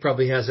 Nick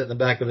probably has it in the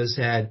back of his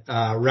head,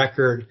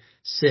 record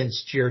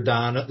since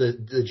Giordano,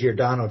 the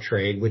Giordano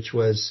trade, which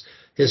was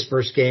his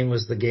first game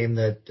was the game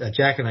that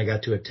Jack and I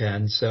got to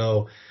attend.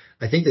 So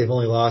I think they've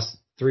only lost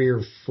 3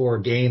 or 4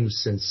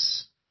 games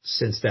since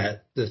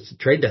the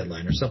trade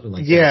deadline or something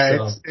like that.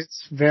 Yeah,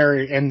 it's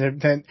very,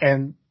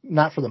 and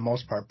not for the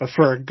most part, but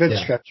for a good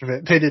stretch of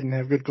it, they didn't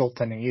have good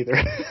goaltending either.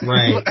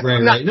 Right.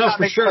 No,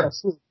 for sure.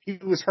 He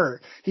was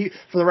hurt.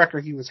 For the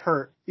record, he was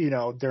hurt,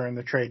 during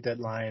the trade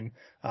deadline.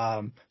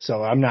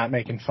 So I'm not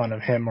making fun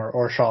of him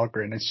or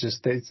Shalgren. It's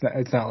just, it's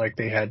not like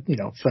they had,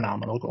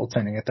 phenomenal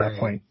goaltending at that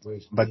point.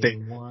 But they,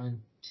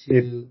 1,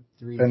 2,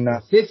 3, 4,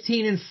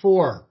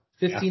 15-4.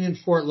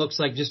 15-4, it looks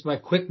like, just by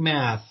quick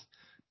math,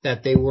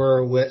 that they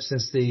were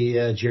since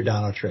the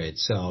Giordano trade.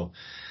 So,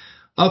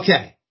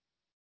 okay.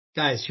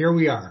 Guys, here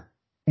we are.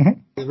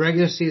 The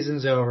regular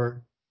season's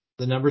over.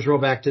 The numbers roll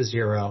back to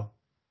 0.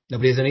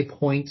 Nobody has any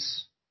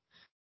points.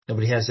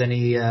 Nobody has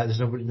any, there's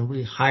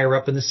nobody higher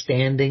up in the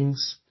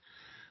standings.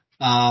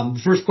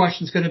 The first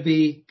question is going to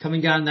be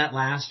coming down that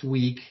last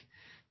week.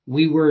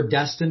 We were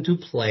destined to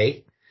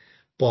play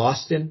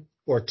Boston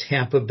or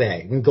Tampa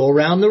Bay? And go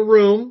around the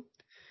room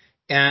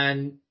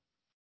and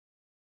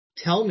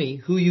tell me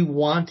who you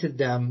wanted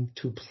them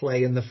to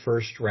play in the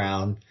first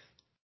round.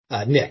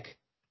 Nick.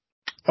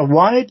 I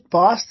wanted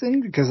Boston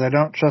because I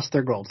don't trust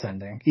their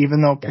goaltending.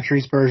 Even though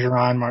Patrice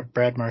Bergeron,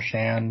 Brad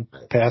Marchand,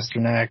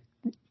 Pasternak,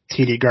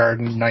 TD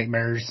Garden,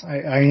 nightmares.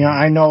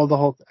 I know the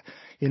whole,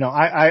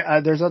 I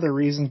there's other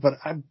reasons, but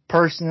I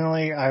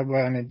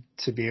wanted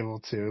to be able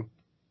to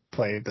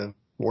play the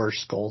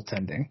worst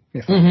goaltending,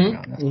 if I'm being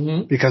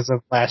honest, because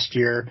of last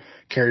year,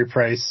 Carey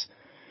Price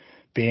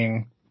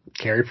being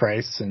Carey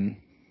Price, and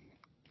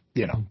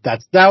that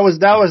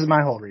was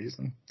my whole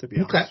reason, to be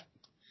honest.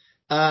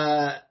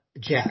 Okay.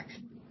 Jack.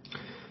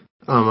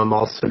 I'm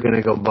also going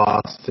to go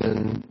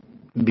Boston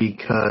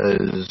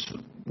because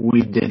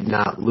we did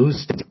not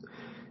lose him.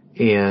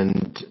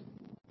 And,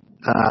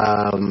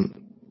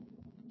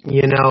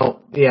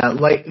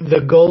 like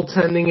the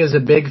goaltending is a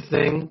big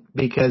thing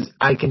because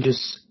I can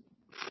just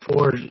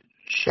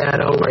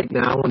foreshadow right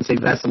now and say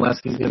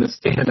Vasilevsky's going to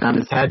stand on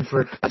his head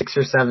for 6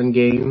 or 7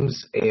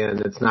 games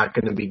and it's not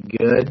going to be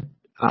good.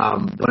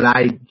 But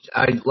I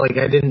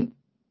didn't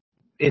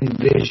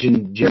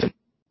envision just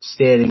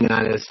standing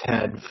on his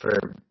head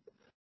for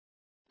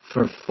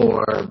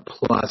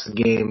 4+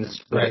 games,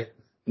 but right.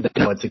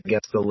 It's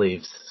against the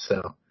Leafs, so.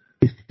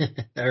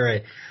 All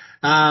right.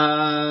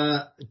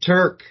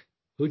 Turk,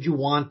 who'd you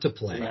want to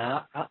play?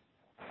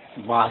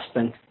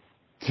 Boston.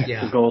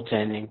 Yeah. The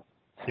goaltending.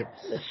 Yep.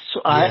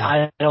 So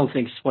I don't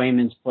think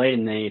Swayman's played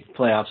in the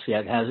playoffs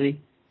yet, has he?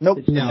 Nope.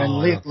 No. And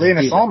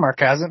Linus Ullmark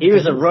hasn't. He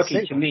was a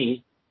rookie to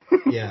me.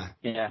 Yeah.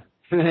 Yeah.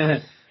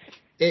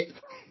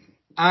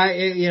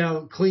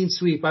 Clean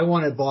sweep. I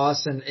wanted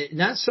Boston,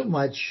 not so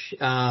much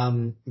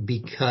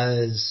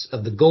because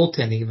of the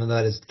goaltending, even though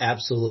that is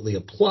absolutely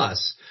a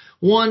plus.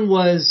 One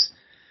was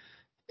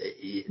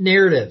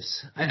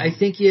narratives. I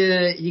think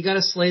you got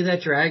to slay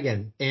that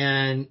dragon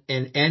and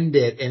end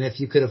it. And if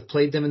you could have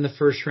played them in the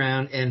first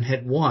round and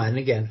had won,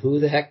 again, who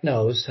the heck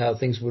knows how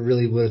things would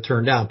have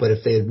turned out. But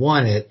if they had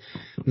won it,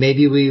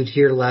 maybe we would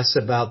hear less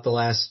about the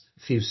last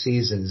few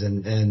seasons,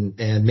 and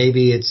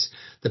maybe it's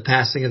the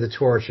passing of the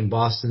torch, and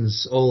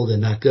Boston's old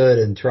and not good,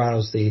 and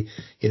Toronto's the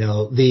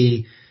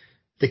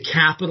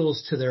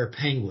Capitals to their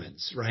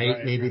Penguins,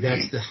 right? Maybe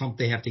that's the hump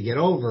they have to get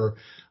over.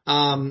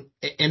 And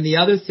the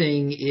other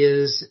thing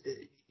is,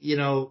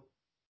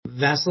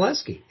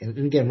 Vasilevsky.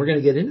 And again, we're going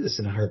to get into this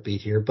in a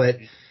heartbeat here, but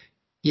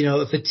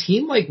if a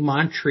team like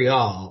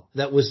Montreal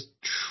that was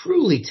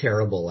truly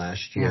terrible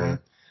last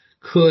year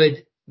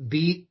could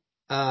beat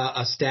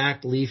a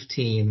stacked Leaf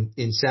team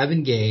in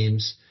 7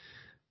 games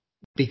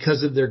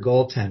because of their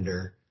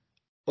goaltender.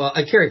 Well,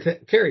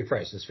 Carey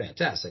Price is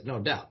fantastic, no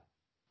doubt.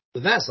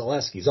 But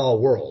Vasilevsky's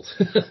all world.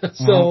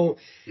 So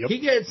he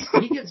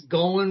gets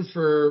going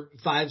for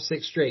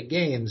 5-6 straight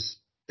games.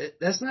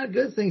 That's not a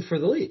good thing for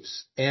the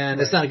Leafs.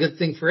 And it's not a good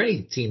thing for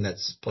any team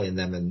that's playing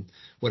them in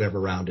whatever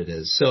round it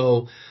is.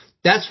 So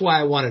that's why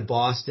I wanted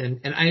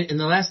Boston. And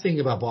the last thing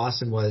about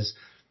Boston was,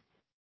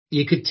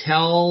 you could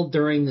tell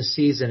during the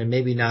season, and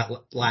maybe not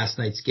last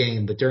night's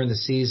game, but during the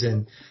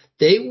season,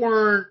 they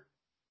weren't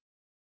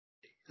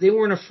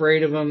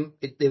afraid of them.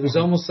 It was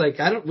almost like,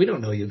 we don't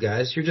know you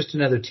guys. You're just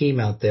another team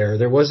out there.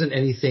 There wasn't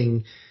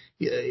anything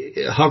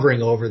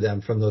hovering over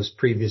them from those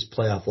previous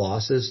playoff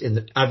losses in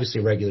the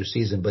obviously regular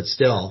season, but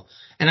still.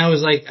 And I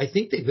was like, I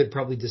think they could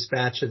probably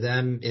dispatch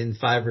them in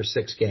 5 or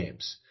 6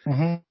 games.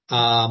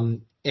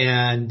 And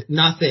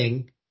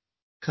nothing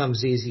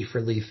comes easy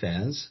for Leaf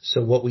fans.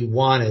 So what we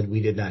wanted,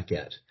 we did not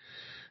get.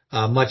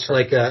 Much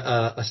like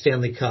a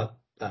Stanley Cup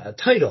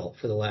title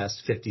for the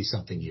last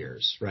 50-something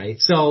years, right?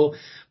 So,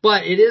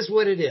 but it is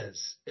what it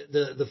is.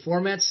 The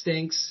format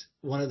stinks.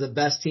 One of the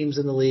best teams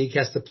in the league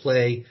has to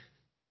play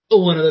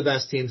one of the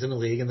best teams in the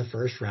league in the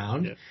first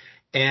round. Yeah.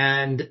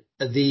 And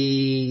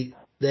I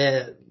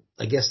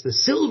guess the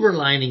silver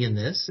lining in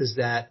this is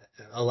that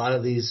a lot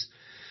of these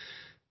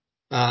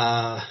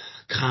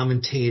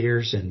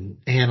commentators and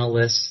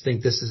analysts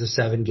think this is a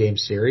 7-game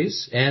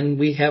series, and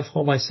we have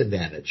home ice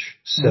advantage.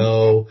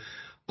 So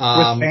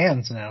with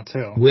fans now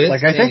too.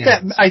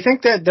 I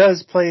think that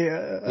does play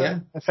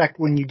a effect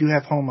when you do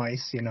have home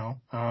ice.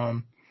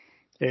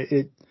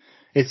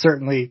 It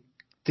certainly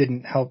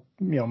didn't help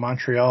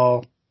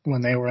Montreal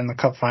when they were in the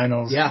Cup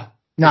Finals. Yeah,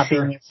 not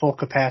being at full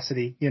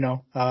capacity.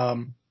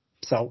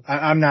 So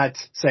I'm not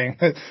saying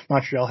that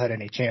Montreal had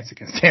any chance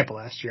against Tampa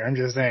last year. I'm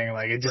just saying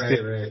like it just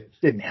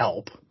didn't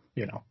help.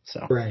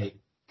 So right.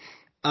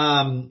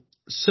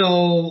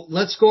 So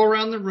let's go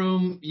around the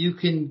room. You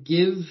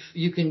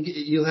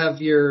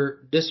have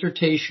your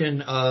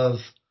dissertation of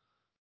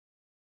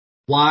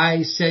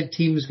why said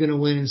team is going to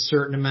win in a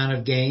certain amount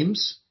of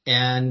games,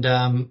 and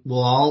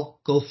we'll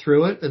all go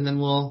through it, and then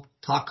we'll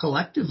talk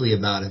collectively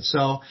about it.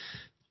 So,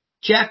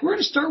 Jack, we're going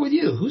to start with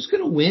you. Who's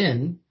going to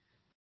win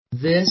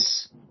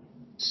this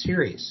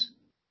series?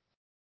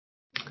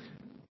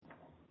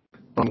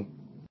 I'm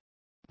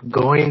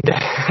going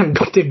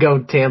to go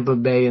Tampa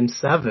Bay in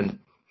 7.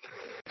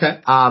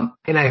 Okay.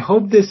 And I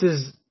hope this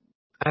is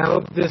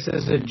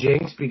a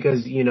jinx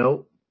because,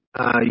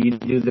 You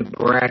do the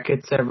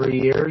brackets every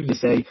year. You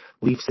say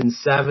Leafs in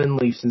 7,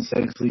 Leafs in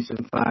 6, Leafs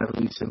in 5,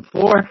 Leafs in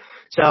 4.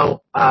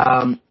 So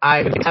I'm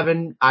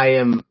 7. I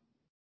am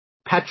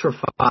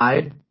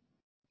petrified.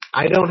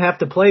 I don't have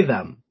to play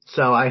them.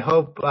 So I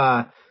hope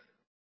the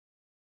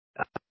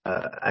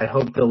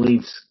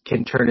Leafs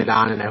can turn it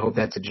on, and I hope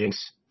that's a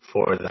jinx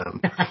for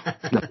them.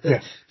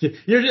 Yeah.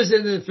 You're just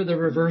in it for the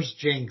reverse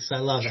jinx. I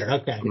love it.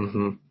 Okay.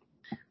 Mm-hmm.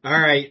 All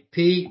right,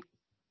 Pete,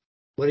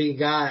 what do you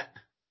got?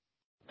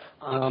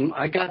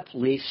 I got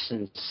Leafs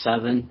in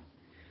 7.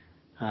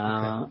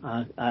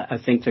 I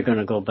think they're going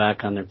to go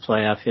back on their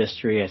playoff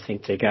history. I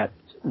think they got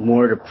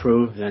more to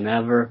prove than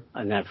ever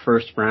in that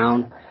first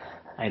round.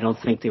 I don't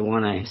think they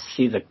want to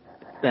see the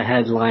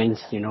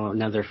headlines,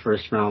 another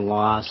first round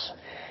loss.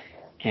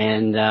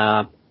 And,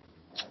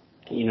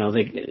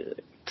 they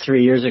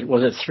 3 years ago,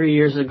 was it 3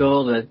 years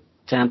ago that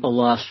Tampa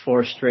lost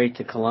 4 straight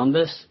to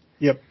Columbus?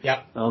 Yep.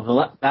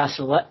 Well,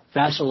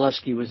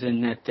 Vasilevsky was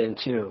in that then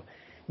too.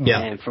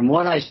 Yeah. And from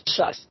what I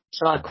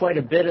saw quite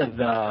a bit of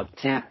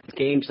Tampa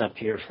games up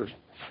here for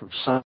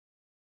some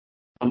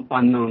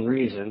unknown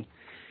reason.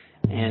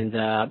 And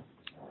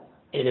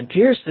it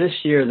appears this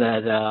year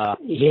that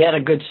he had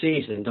a good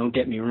season. Don't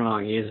get me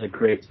wrong. He is a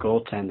great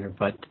goaltender.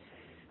 But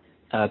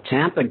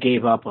Tampa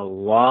gave up a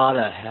lot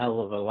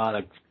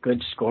of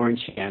good scoring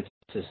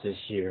chances this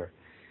year.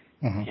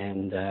 Mm-hmm.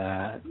 And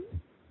I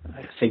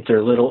think they're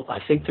a little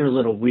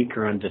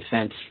weaker on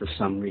defense for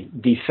some reason.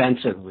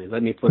 Defensively,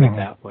 let me put it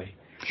that way.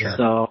 Sure.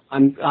 So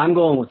I'm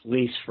going with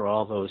Leafs for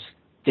all those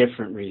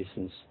different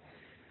reasons.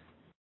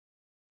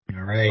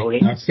 All right.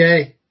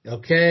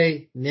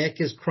 Okay. Nick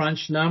has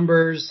crunched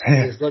numbers. He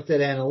has looked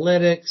at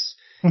analytics.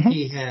 Mm-hmm.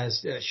 He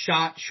has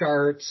shot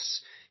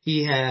charts.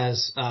 He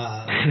has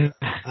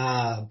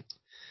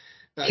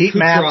heat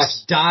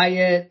maps,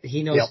 diet.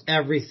 He knows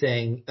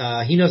everything.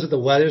 He knows what the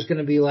weather's going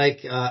to be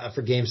like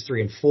for games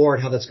 3 and 4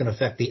 and how that's going to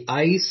affect the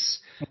ice.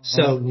 Mm-hmm.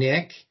 So,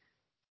 Nick,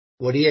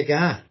 what do you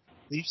got?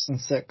 Leafs in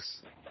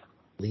 6.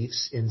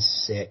 Leafs in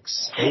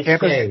 6.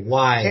 Okay,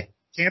 why?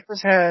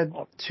 Tampa's had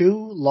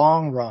 2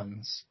 long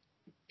runs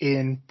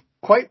in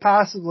quite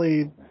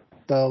possibly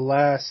the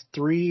last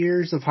 3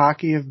 years of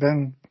hockey have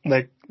been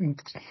like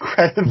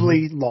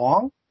incredibly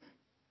long,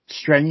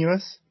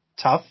 strenuous,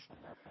 tough.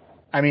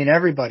 I mean,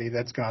 everybody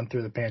that's gone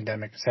through the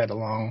pandemic has had a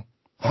long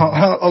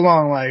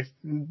life,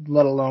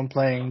 let alone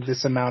playing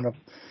this amount of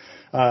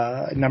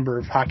number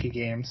of hockey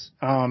games.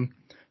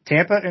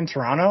 Tampa and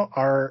Toronto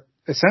are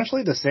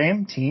essentially the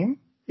same team.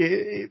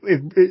 Except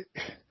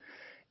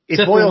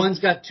for one's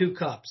got 2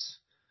 cups.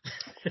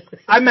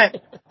 I meant.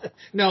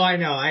 No, I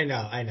know.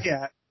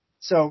 Yeah.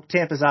 So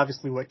Tampa's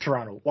obviously what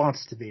Toronto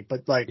wants to be,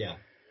 but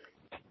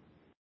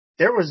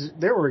there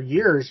were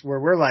years where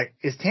we're like,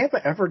 is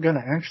Tampa ever going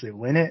to actually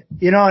win it?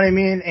 You know what I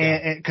mean?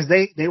 And cause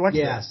they went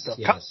to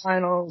the Cup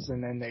finals,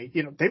 and then they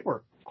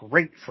were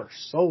great for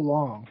so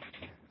long,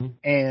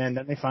 and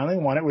then they finally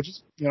won it, which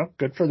is,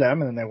 good for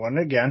them. And then they won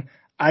it again.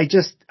 I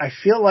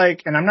feel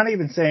like, and I'm not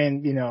even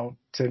saying,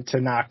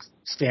 to knock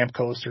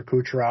Stamkos or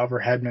Kucherov or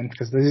Hedman,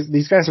 because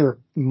these guys are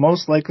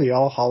most likely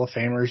all Hall of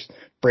Famers.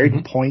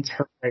 Braden Point's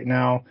hurt right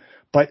now,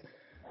 but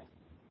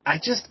I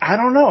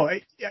don't know.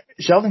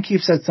 Sheldon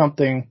Keefe said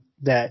something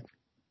that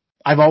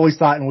I've always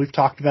thought, and we've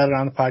talked about it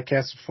on the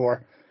podcast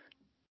before.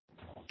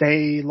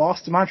 They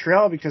lost to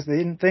Montreal because they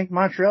didn't think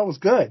Montreal was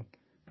good.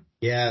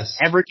 Yes.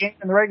 Every game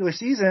in the regular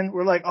season,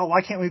 we're like, oh,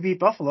 why can't we beat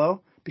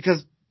Buffalo?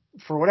 Because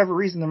for whatever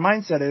reason, their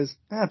mindset is,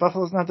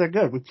 Buffalo's not that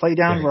good. We play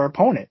down to our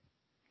opponent.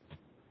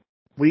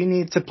 We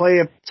need to play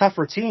a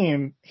tougher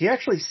team. He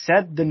actually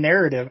said the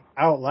narrative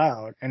out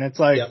loud, and it's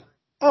like,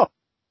 oh,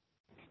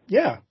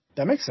 yeah,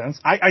 that makes sense.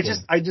 I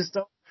just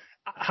don't.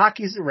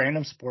 Hockey's a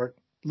random sport.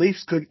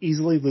 Leafs could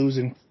easily lose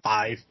in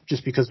 5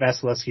 just because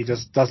Vasilevsky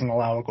just doesn't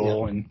allow a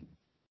goal and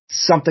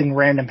something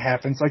random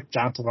happens, like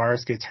John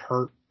Tavares gets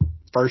hurt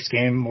first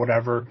game,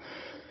 whatever.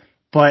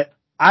 But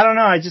I don't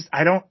know.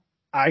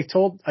 I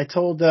told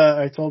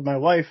my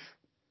wife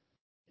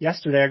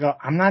yesterday, I go,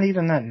 I'm not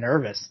even that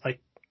nervous. Like,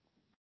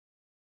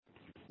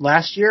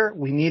 last year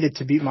we needed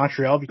to beat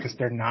Montreal because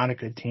they're not a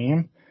good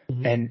team.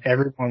 Mm-hmm. And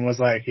everyone was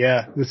like,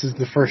 yeah, this is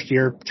the first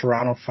year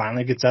Toronto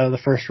finally gets out of the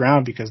first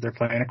round because they're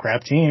playing a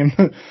crap team.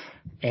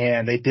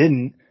 And they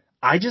didn't.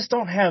 I just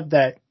don't have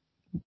that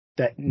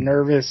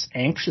nervous,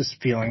 anxious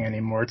feeling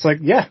anymore. It's like,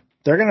 yeah,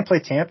 they're going to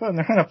play Tampa and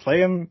they're going to play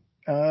them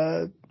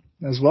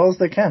as well as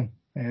they can.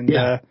 And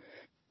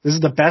this is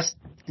the best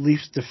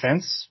Leafs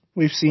defense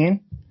we've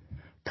seen.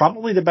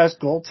 Probably the best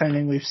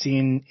goaltending we've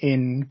seen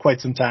in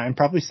quite some time,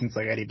 probably since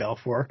like Eddie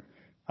Belfour.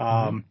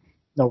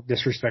 No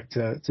disrespect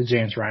to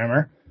James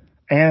Reimer.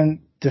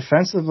 And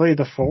defensively,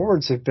 the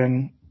forwards have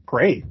been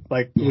great.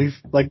 Like we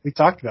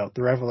talked about,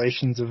 the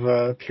revelations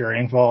of Pierre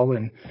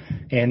Engvall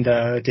and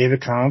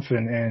David Kampf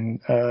and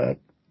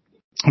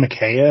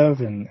Mikheyev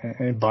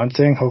and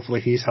Bunting. Hopefully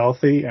he's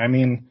healthy. I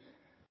mean,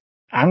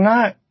 I'm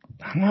not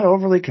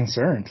overly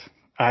concerned.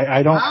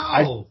 I don't.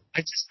 Wow.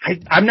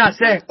 I'm not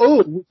saying,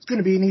 it's going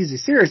to be an easy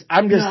series.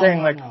 I'm just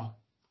saying,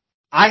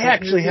 I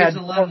actually had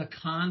a lot of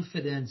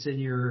confidence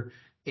in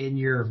in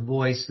your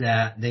voice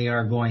that they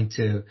are going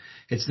to.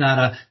 It's not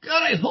a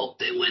God, I hope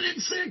they win in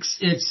 6.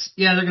 It's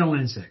they're going to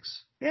win in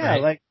 6. Yeah,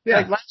 right?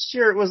 like last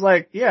year it was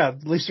like,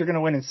 at least they're going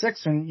to win in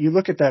 6. And you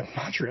look at that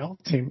Montreal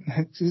team,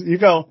 you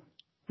go,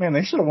 man,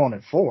 they should have won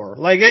in 4.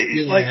 I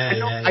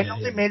know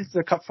they made it to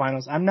the Cup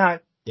Finals. I'm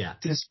not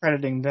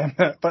discrediting them,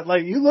 but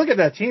like you look at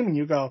that team and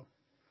you go,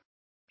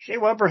 Shea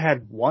Weber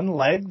had one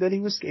leg that he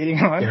was skating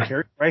on. Yeah.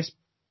 Carey Price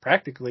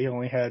practically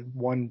only had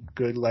one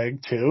good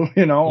leg too.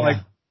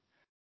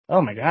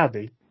 Oh my God,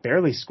 they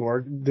barely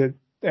scored.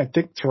 I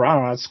think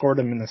Toronto outscored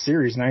them in the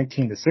series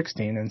 19-16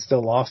 and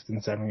still lost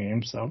in 7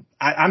 games. So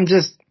I'm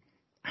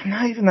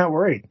not even that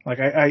worried. All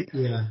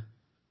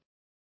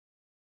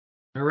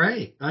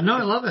right. No,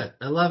 I love it.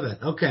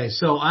 Okay.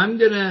 So I'm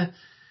going to,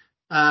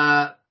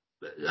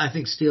 I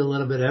think steal a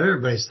little bit of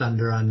everybody's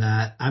thunder on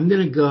that. I'm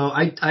going to go,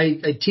 I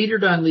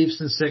teetered on Leafs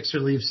in 6 or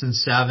Leafs in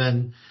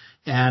 7,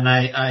 and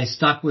I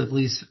stuck with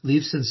Leafs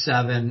in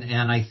 7,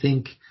 and I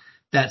think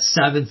that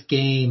 7th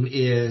game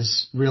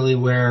is really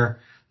where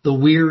the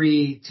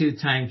weary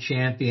 2-time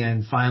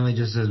champion finally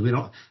just says, we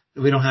don't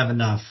have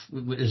enough.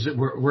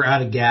 We're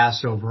out of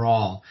gas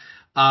overall.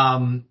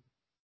 I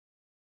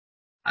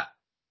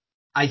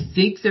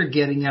think they're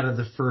getting out of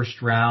the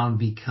first round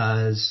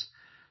because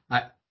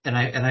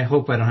I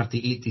hope I don't have to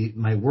eat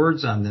my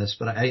words on this,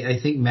 but I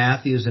think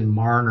Matthews and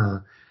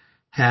Marner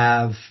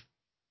have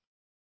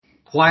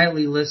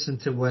quietly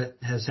listened to what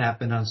has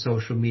happened on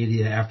social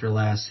media after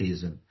last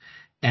season.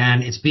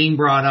 And it's being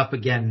brought up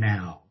again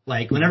now.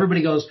 Like when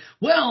everybody goes,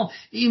 well,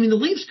 the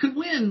Leafs could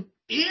win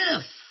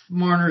if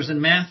Marner's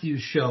and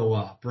Matthews show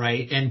up,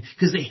 right? And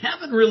because they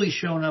haven't really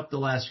shown up the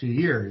last few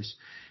years.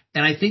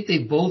 And I think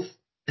they both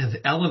have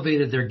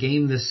elevated their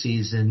game this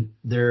season.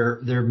 They're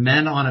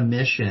men on a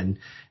mission.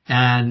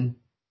 And,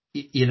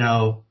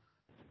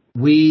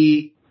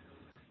 we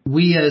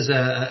as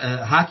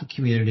a hockey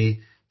community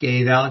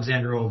gave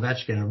Alexander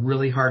Ovechkin a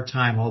really hard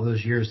time all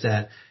those years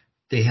that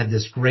they had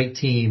this great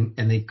team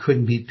and they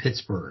couldn't beat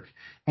Pittsburgh.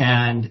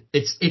 And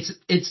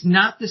it's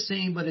not the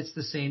same, but it's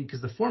the same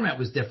because the format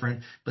was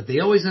different, but they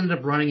always ended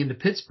up running into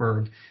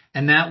Pittsburgh,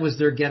 and that was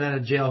their get out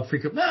of jail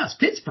free card. It's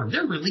Pittsburgh.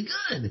 They're really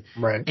good.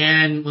 Right.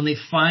 And when they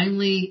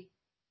finally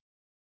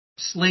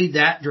slayed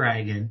that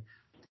dragon,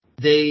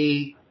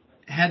 they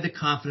had the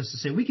confidence to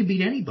say, we can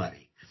beat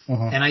anybody.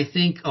 And I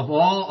think of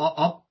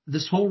all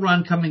this whole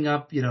run coming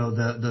up,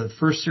 the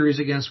first series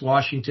against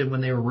Washington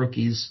when they were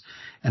rookies,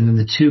 and then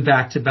the 2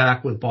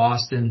 back-to-back with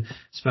Boston,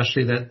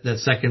 especially that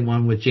second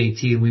one with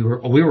JT. And we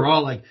were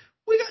all like,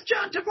 we got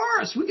John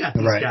Tavares. We got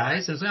these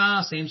guys. And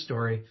it's same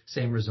story,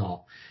 same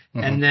result.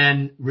 And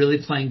then really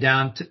playing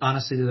down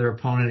honestly to their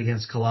opponent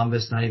against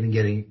Columbus, not even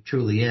getting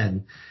truly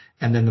in.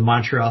 And then the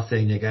Montreal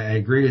thing, Nick, I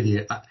agree with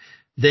you.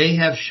 They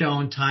have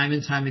shown time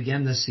and time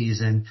again this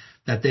season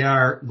that they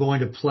are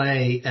going to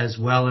play as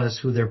well as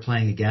who they're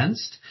playing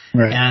against.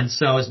 Right. And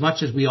so as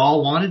much as we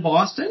all wanted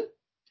Boston,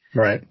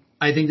 right,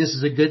 I think this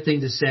is a good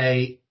thing to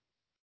say,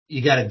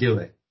 you got to do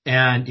it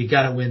and you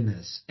got to win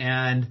this.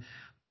 And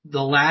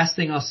the last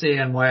thing I'll say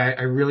on why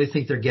I really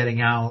think they're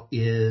getting out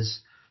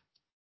is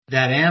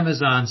that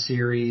Amazon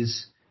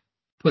series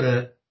put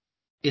a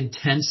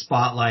intense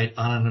spotlight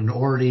on an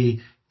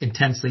already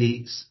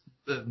intensely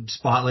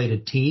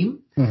spotlighted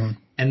team.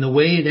 And the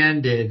way it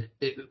ended,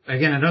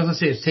 again, I don't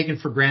say it's taken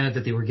for granted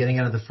that they were getting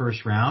out of the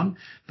first round,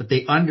 but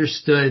they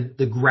understood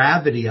the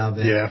gravity of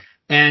it. Yeah.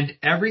 And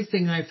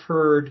everything I've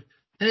heard,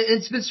 and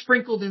it's been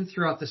sprinkled in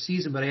throughout the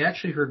season, but I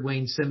actually heard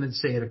Wayne Simmons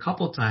say it a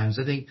couple of times.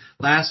 I think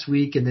last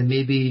week and then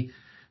maybe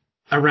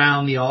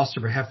around the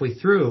All-Star halfway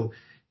through,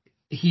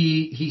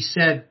 he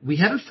said, we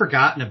haven't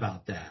forgotten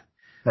about that.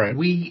 Right.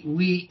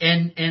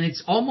 And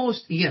it's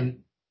almost,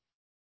 again,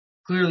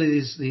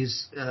 clearly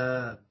these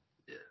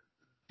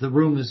the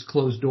room is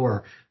closed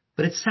door,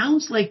 but it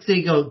sounds like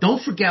they go,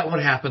 don't forget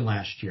what happened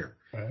last year.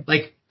 Right.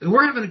 Like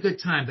we're having a good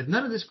time, but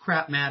none of this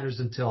crap matters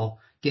until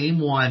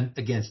game 1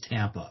 against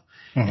Tampa.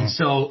 And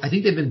so I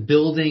think they've been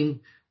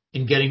building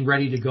and getting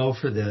ready to go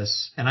for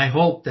this. And I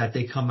hope that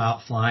they come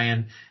out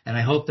flying and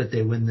I hope that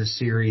they win this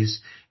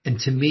series.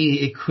 And to me,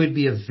 it could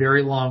be a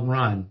very long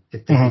run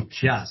if they could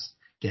just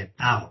get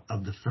out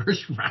of the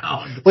first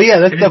round. Well,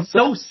 yeah, it's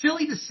so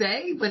silly to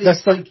say, but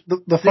it's like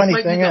the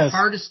funny thing is the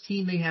hardest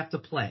team they have to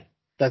play.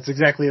 That's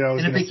exactly what I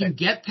was going to say. And if they can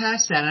get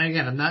past that, and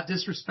again, I'm not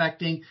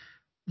disrespecting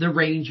the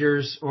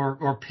Rangers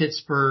or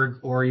Pittsburgh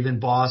or even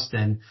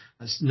Boston.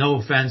 No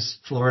offense,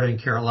 Florida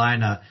and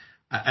Carolina.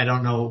 I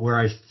don't know where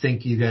I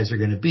think you guys are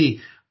going to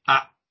be.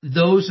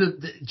 Those are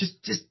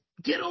just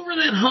get over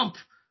that hump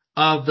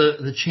of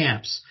the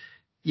champs.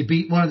 You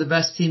beat one of the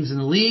best teams in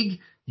the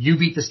league. You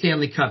beat the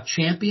Stanley Cup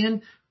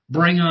champion.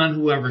 Bring on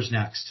whoever's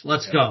next.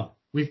 Let's go.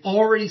 We've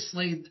already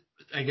slayed.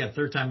 Again,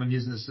 third time I'm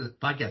using this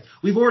podcast.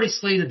 We've already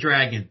slayed a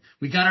dragon.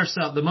 We got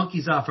ourselves the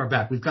monkeys off our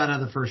back. We've got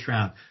out of the first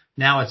round.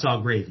 Now it's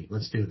all gravy.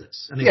 Let's do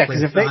this. And they play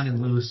fun and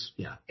loose.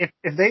 Yeah.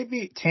 If they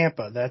beat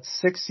Tampa, that's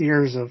 6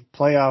 years of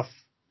playoff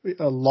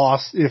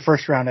loss,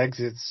 first round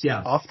exits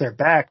off their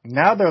back.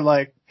 Now they're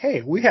like,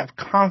 hey, we have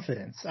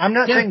confidence. I'm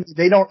not saying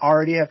they don't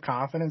already have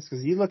confidence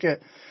because you look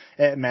at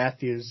at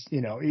Matthews,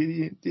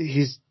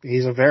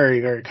 he's a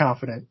very, very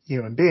confident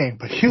human being.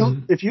 But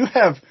if you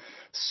have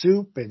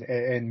Soup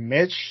and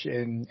Mitch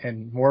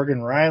and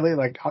Morgan Riley,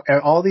 like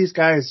all these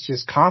guys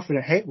just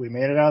confident, hey, we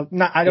made it out.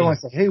 I don't want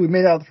to say, hey, we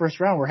made it out the first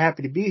round. We're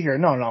happy to be here.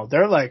 No.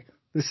 They're like,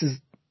 this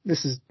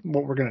is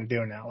what we're going to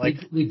do now. Like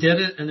we did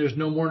it and there's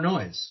no more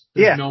noise.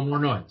 There's no more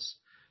noise.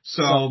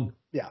 So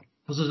yeah.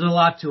 There's a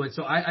lot to it.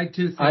 So I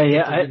too think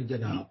they're going to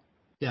get out.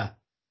 Yeah.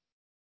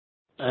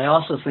 I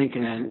also think,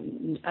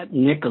 and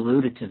Nick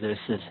alluded to this,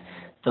 is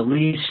the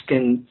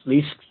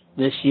Leafs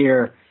this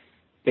year,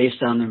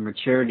 based on their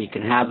maturity,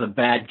 can have a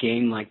bad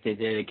game like they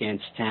did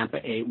against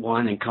Tampa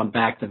 8-1 and come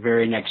back the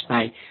very next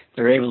night.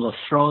 They're able to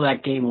throw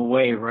that game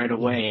away right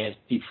away. As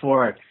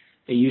before,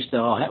 they used to,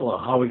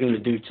 how are we going to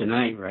do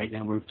tonight, right?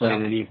 Now we're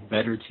playing an even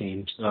better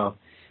team. So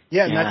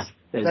yeah,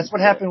 that's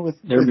what happened with.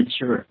 They're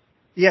mature.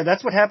 Yeah,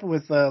 that's what happened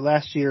with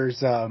last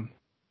year's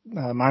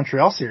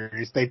Montreal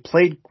series. They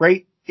played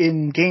great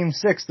in Game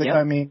 6. They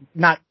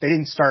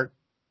didn't start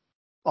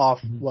off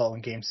well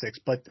in Game 6,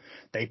 but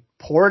they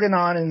poured it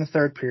on in the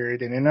third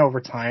period and in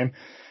overtime,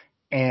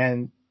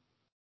 and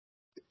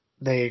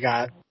they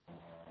got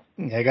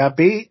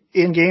beat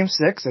in Game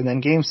 6, and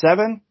then Game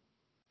 7,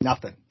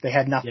 nothing. They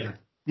had nothing. Yeah.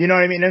 You know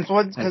what I mean? And it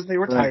wasn't because they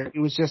were tired. It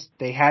was just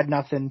they had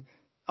nothing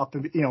up,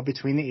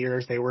 between the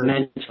ears. They were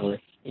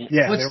mentally.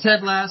 Yeah. What's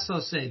Ted Lasso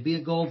say? Be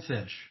a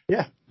goldfish.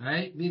 Yeah.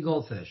 Right? Be a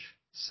goldfish.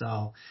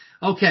 So,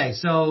 okay.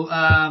 So,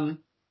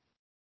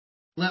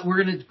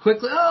 we're going to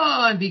quickly,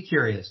 and be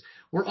curious.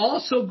 We're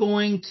also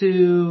going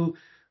to,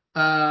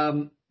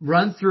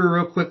 run through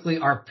real quickly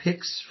our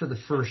picks for the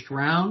first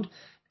round.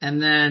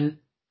 And then,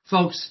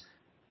 folks,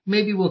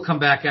 maybe we'll come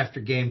back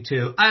after game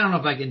 2. I don't know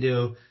if I can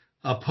do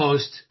a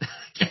post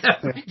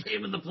every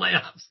game in the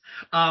playoffs.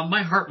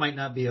 My heart might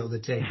not be able to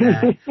take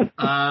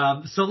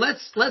that. So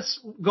let's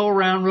go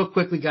around real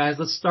quickly, guys.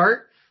 Let's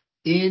start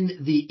in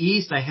the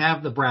East. I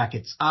have the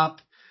brackets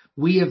up.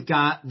 We have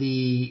got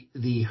the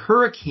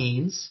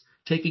Hurricanes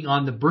taking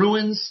on the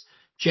Bruins.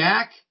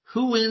 Jack,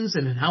 who wins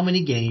and in how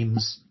many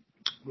games?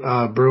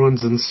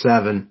 Bruins in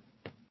 7.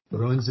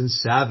 Bruins in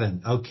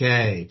 7.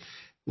 Okay.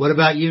 What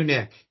about you,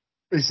 Nick?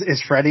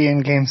 Is Freddie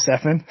in Game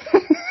 7?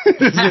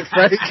 Is it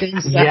Freddie Game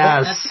 7?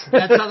 Yes.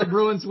 That's how the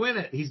Bruins win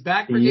it. He's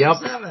back for Game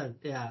 7.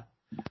 Yeah.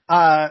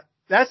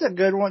 That's a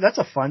good one. That's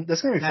going to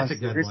be fun. That's a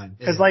good one.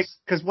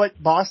 Because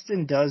what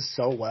Boston does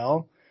so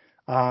well,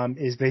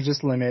 is they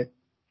just limit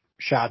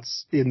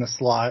shots in the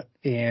slot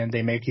and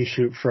they make you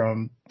shoot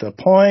from the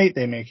point.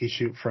 They make you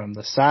shoot from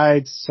the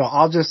sides. So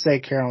I'll just say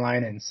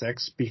Carolina in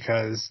 6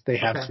 because they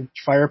have too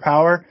much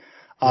firepower.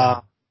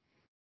 Yeah.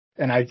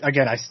 And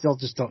I still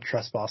just don't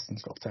trust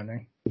Boston's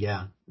goaltending.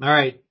 Yeah. All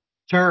right.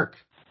 Turk.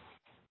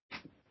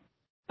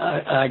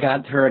 I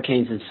got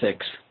Hurricanes in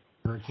 6.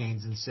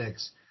 Hurricanes in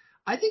 6.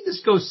 I think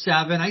this goes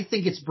 7. I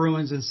think it's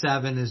Bruins in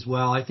 7 as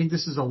well. I think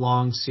this is a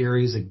long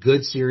series, a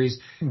good series.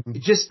 Mm-hmm.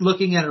 Just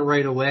looking at it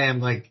right away,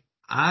 I'm like,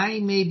 I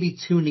may be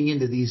tuning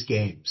into these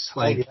games.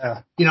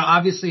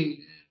 Obviously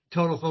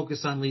total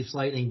focus on Leafs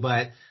Lightning,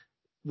 but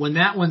when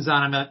that one's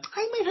on, I'm like,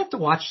 I might have to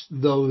watch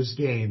those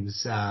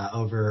games,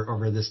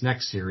 over this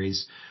next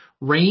series.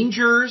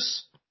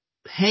 Rangers,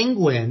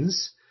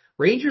 Penguins.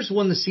 Rangers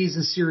won the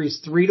season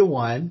series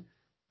 3-1.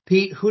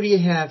 Pete, who do you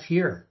have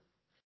here?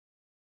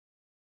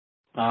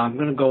 I'm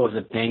going to go with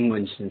the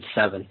Penguins in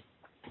 7.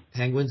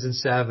 Penguins in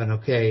 7.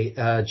 Okay.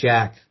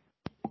 Jack.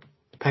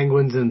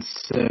 Penguins in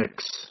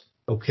 6.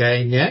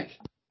 Okay. Nick?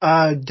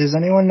 Does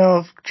anyone know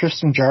if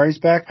Tristan Jarry's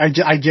back? I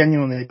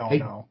genuinely don't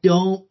know.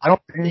 I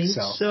don't think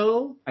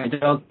so. I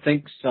don't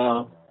think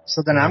so.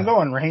 So then I'm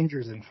going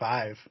Rangers in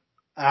 5.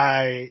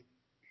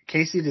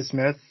 Casey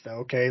DeSmith,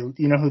 okay.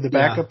 You know who the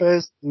backup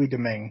is? Louis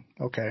Domingue,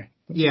 okay.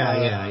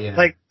 Yeah.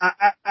 Like,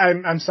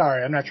 I'm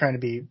sorry, I'm not trying to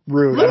be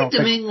rude. Louis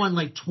Domingue won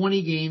like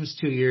 20 games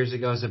 2 years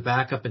ago as a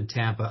backup in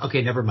Tampa.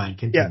 Okay, never mind.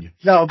 Continue.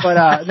 Yeah. No, but,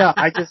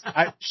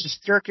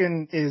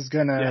 Shesterkin is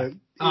gonna,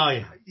 Oh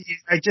yeah.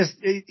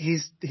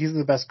 He's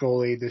the best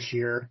goalie this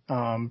year,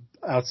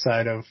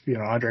 outside of,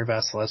 Andrei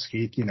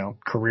Vasilevsky,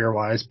 career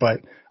wise, but,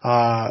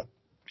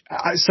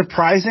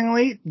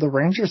 surprisingly, the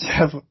Rangers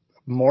have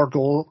more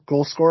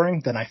goal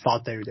scoring than I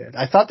thought they did.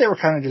 I thought they were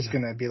kind of just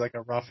going to be like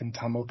a rough and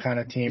tumble kind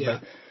of team,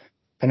 but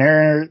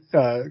Panarin,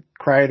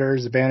 Kreider,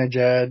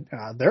 Zibanejad,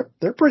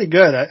 they're pretty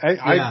good.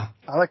 I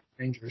like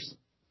the Rangers.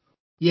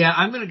 Yeah,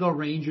 I'm going to go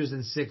Rangers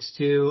in 6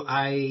 too.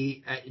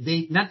 They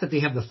not that they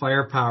have the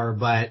firepower,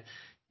 but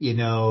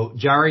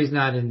Jarry's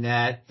not in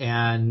net,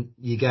 and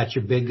you got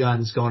your big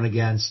guns going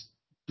against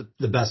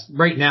the best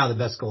right now, the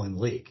best goal in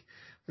the league.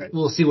 Right.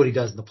 We'll see what he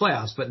does in the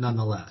playoffs, but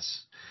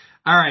nonetheless.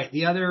 All right,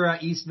 the other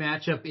East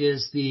matchup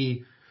is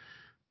the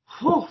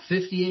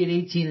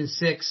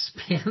 58-18-6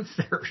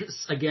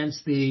 Panthers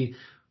against the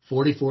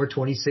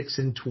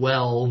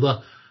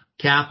 44-26-12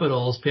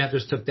 Capitals.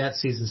 Panthers took that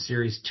season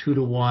series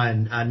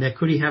 2-1. Nick,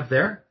 who do you have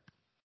there?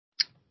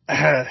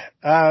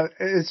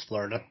 It's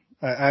Florida.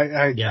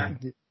 Their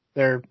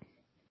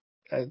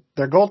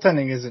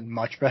goaltending isn't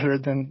much better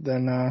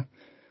than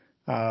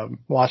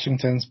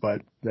Washington's,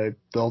 but they'll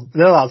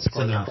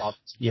outscore their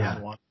problems. Yeah,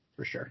 one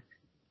for sure.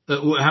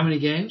 How many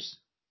games?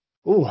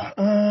 Ooh,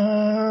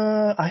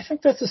 I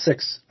think that's a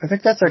 6. I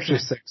think that's actually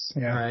 6.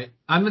 Yeah. All right.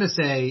 I'm going to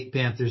say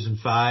Panthers in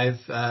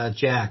 5.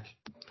 Jack.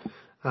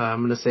 I'm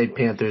going to say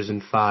Panthers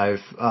in 5.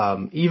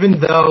 Even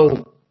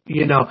though,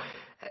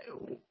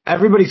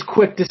 everybody's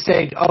quick to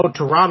say,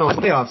 Toronto's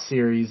playoff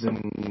series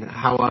and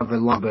however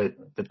long, but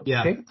the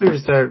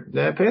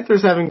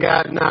Panthers haven't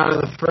gotten out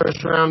of the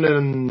first round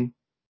in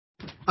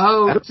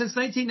since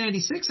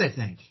 1996, I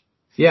think.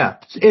 Yeah,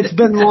 it's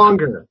been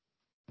longer.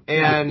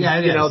 And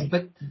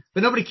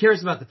but nobody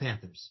cares about the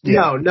Panthers.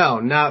 No,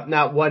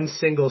 not one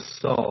single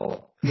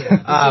soul.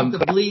 Yeah,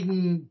 the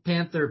Bleeding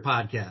Panther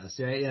podcast,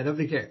 right? Yeah,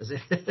 nobody cares.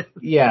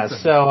 Yeah,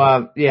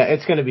 so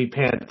it's going to be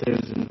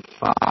Panthers in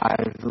 5,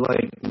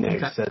 like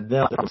Nick said.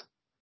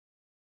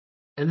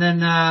 And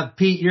then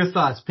Pete, your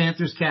thoughts?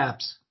 Panthers,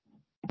 Caps.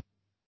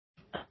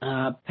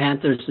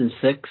 Panthers in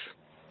 6.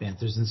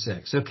 Panthers in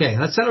 6. Okay,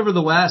 let's head over to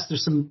the West.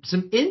 There's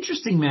some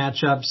interesting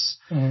matchups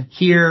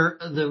here.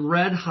 The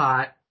red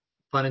hot,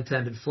 pun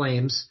intended,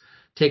 Flames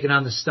taking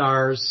on the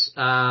Stars.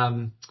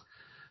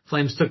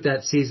 Flames took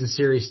that season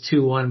series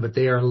 2-1, but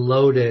they are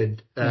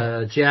loaded.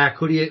 Jack,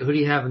 who do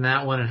you have in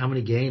that one, and how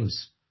many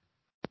games?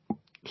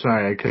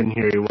 Sorry, I couldn't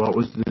hear you. What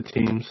was the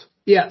teams?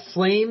 Yeah,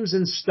 Flames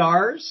and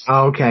Stars.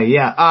 Oh, okay,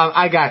 yeah.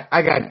 I got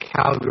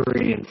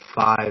Calgary in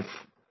 5.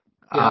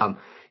 Yeah.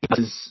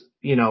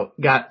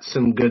 Got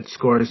some good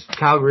scores.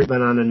 Calgary's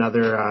been on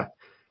another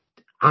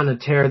on a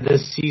tear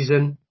this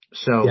season.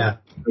 So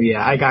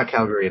yeah, I got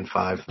Calgary in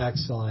 5.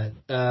 Excellent.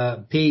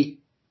 Pete.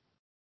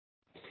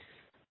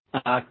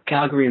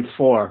 Calgary in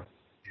 4.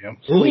 Yep.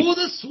 Oh,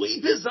 the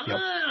sweep is on.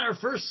 Our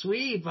first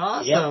sweep.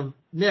 Awesome.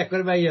 Yep. Nick, what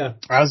about you?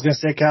 I was going to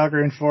say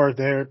Calgary in 4.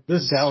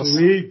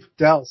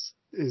 Dallas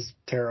is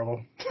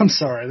terrible. I'm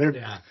sorry.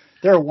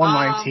 They're a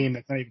one-line team.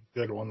 It's not even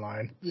good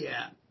one-line.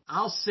 Yeah.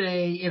 I'll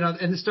say,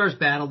 and the Stars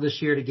battled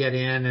this year to get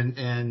in,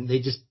 and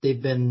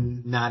they've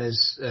been not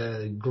as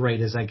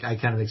great as I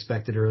kind of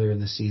expected earlier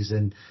in the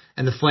season.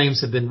 And the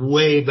Flames have been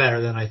way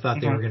better than I thought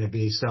they were going to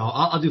be. So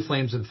I'll do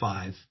Flames in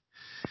 5.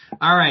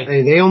 All right.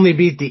 Hey, they only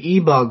beat the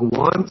E-Bug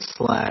once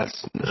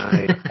last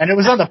night. And it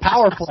was on the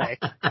power play.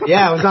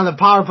 Yeah, it was on the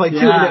power play too.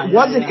 Yeah,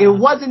 it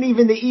wasn't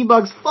even the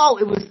E-Bug's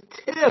fault. It was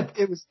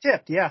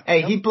tipped. Yeah.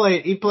 Hey, he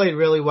played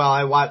really well.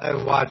 I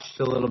watched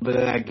a little bit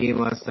of that game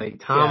last night.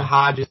 Tom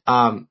Hodges,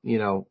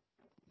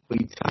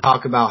 we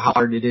talk about how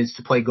hard it is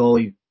to play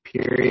goalie,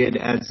 period,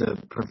 as a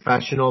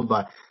professional,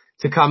 but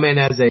to come in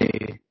as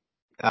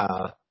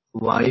a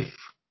life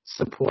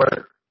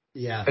support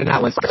and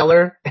not like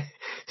killer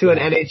to an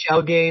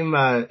NHL game,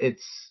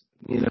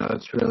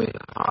 it's really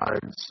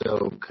hard.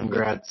 So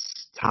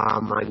congrats,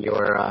 Tom, on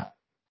your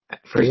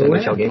first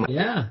NHL game.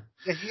 Yeah.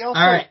 He also,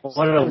 all right.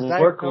 What a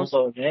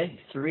workload, eh?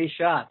 3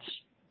 shots.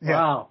 Yeah.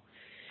 Wow.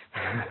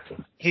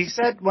 He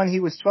said when he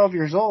was 12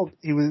 years old,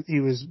 he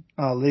was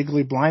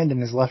legally blind in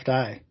his left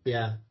eye.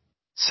 Yeah.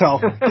 So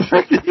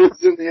he was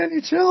in the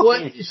NHL.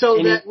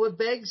 What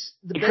begs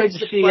the question?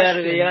 Couldn't see out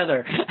of the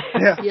other.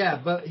 Yeah,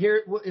 but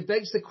here it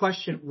begs the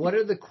question: what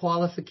are the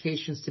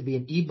qualifications to be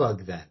an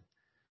E-Bug then?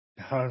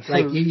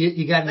 Like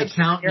you got an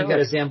accountant, you got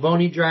a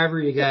Zamboni driver,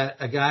 you got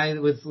a guy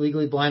with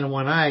legally blind in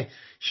one eye.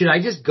 Should I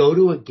just go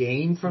to a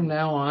game from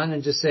now on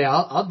and just say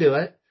I'll do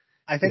it?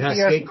 I think you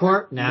skate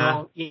court.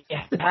 No,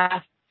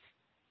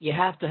 you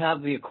have to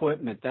have the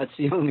equipment. That's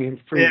the only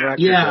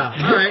prerequisite. Yeah.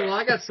 All right. Well,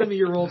 I got some of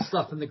your old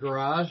stuff in the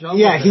garage.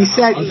 He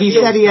said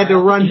he had to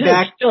run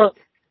back.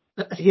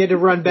 He had to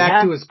run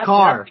back to his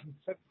car.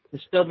 To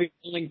still be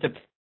willing to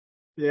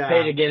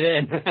pay to get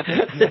in.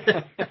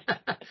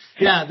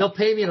 Yeah, they'll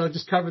pay me. It'll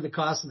just cover the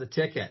cost of the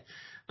ticket.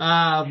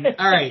 All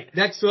right.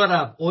 Next one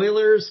up: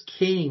 Oilers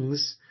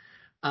Kings.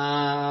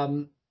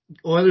 Oilers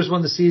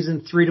won the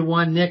season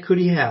 3-1. Nick, who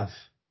do you have?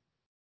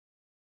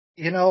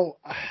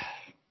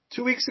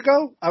 2 weeks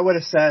ago, I would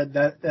have said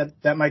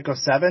that might go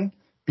 7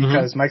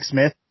 because Mike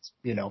Smith,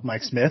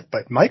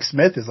 but Mike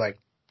Smith is like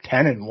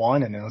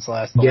 10-1 in his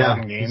last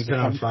 11 games. He's been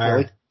on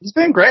fire. He's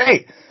been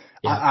great.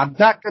 Yeah. I'm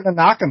not going to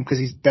knock him because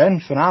he's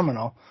been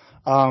phenomenal.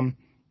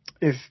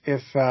 If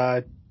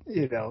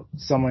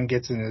someone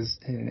gets in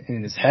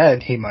his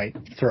head, he might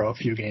throw a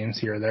few games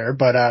here or there.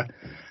 But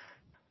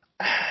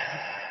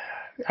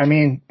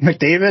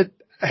McDavid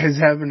is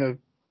having a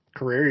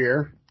career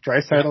year.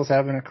 Dreisaitl's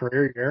having a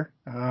career year.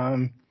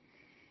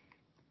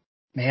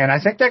 I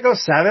think that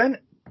goes 7,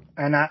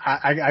 and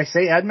I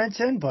say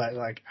Edmonton, but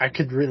I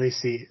could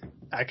see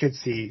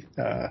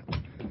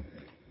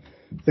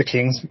the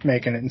Kings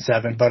making it in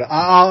 7, but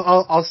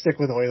I'll stick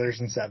with Oilers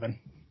in 7.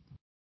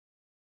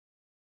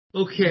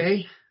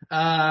 Okay,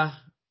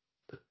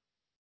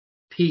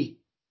 Pete.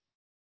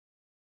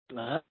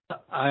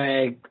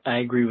 I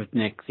agree with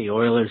Nick. The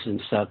Oilers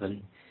in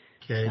 7.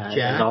 Okay,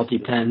 Jack. It all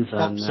depends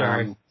on.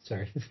 Sorry.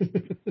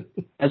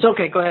 It's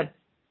okay. Go ahead.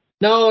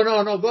 No.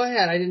 Go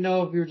ahead. I didn't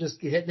know if you were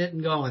just hitting it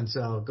and going.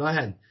 So go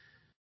ahead.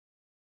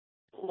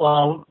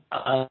 Well,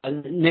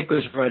 Nick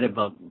was right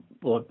about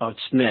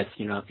Smith.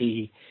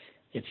 If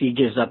if he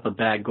gives up a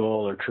bad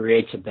goal or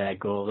creates a bad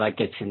goal, that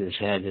gets in his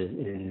head,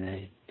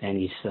 and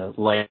he's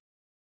lights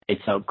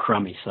out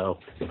crummy. So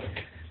it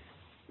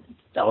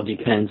all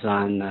depends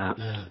on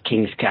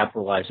Kings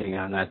capitalizing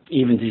on that,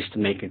 even just to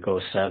make it go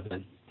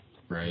 7.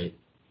 Right.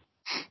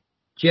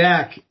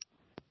 Jack.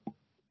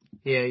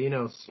 Yeah,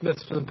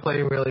 Smith's been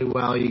playing really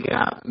well. You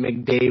got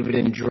McDavid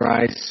and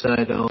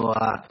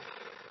Draisaitl,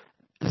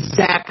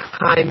 Zach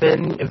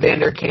Hyman,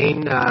 Evander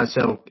Kane.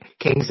 So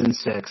Kings in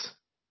 6.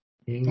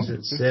 Kings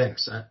at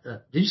 6.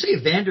 Did you say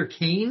Evander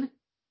Kane?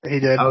 He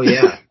did. Oh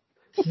yeah.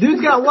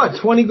 Dude's got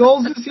what? 20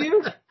 goals this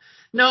year?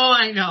 No,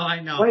 I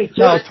know. Wait,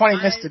 no,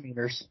 20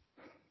 misdemeanors.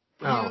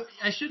 I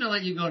shouldn't have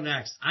let you go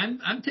next.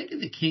 I'm taking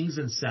the Kings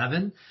in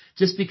 7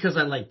 just because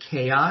I like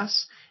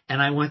chaos,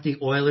 and I want the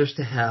Oilers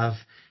to have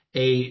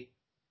a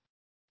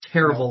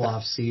terrible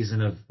off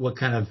season of what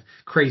kind of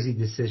crazy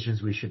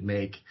decisions we should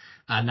make,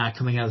 not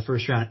coming out of the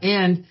first round.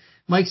 And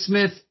Mike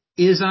Smith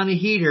is on a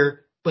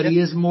heater, but he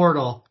is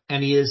mortal,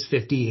 and he is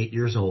 58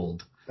 years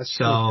old.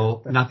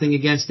 So nothing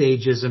against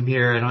ageism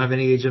here. I don't have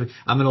any ageism.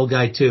 I'm an old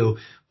guy too,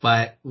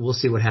 but we'll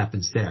see what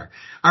happens there.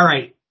 All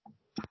right.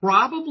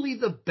 Probably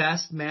the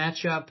best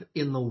matchup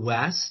in the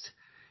West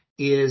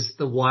is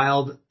the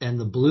Wild and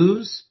the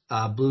Blues.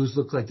 Blues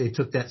look like they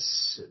took that,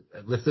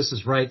 if this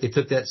is right, they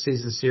took that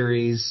season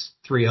series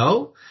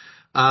 3-0.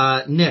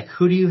 Nick,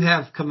 who do you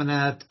have coming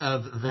out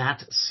of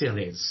that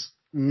series?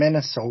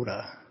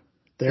 Minnesota.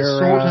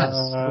 They're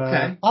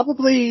okay.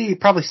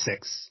 Probably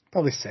 6.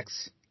 Probably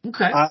 6.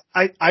 Okay.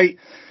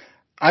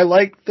 I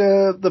like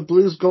the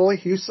Blues goalie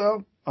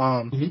Husso.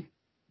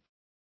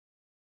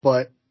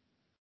 But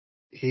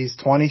he's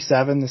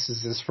 27. This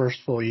is his first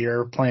full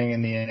year playing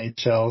in the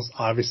NHLs.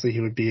 Obviously, he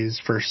would be his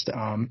first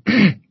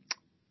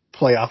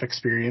playoff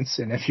experience.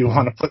 And if you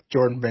want to put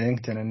Jordan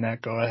Binnington in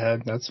that, go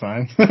ahead. That's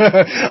fine.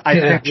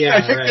 I think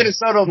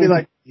Minnesota will be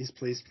like,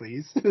 please.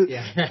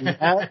 Yeah.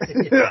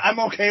 I'm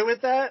okay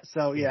with that.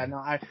 So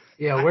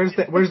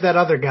where's that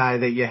other guy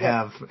that you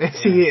have?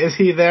 Is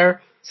he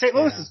there? St.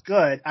 Louis is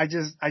good. I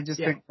just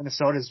think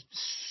Minnesota's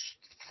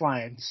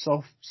flying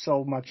so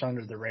much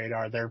under the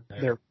radar.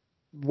 They're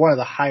one of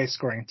the highest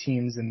scoring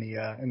teams in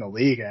the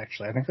league.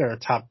 Actually, I think they're a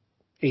top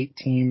 8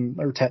 team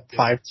or top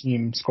 5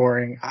 team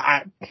scoring.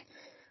 I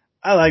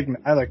like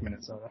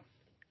Minnesota.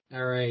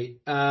 All right,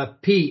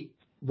 Pete,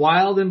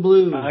 Wild and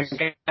Blues.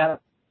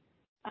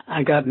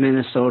 I got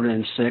Minnesota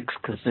in 6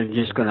 because they're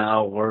just going to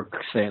outwork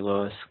St.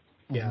 Louis.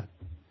 Yeah.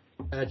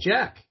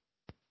 Jack.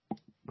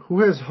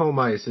 Who has home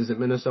ice? Is it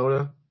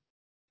Minnesota?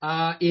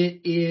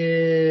 It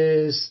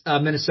is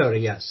Minnesota.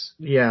 Yes.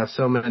 Yeah.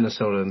 So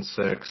Minnesota in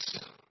 6.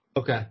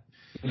 Okay.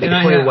 They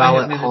play well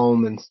at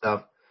home and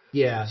stuff.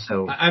 Yeah.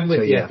 So I'm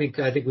with you. Yeah.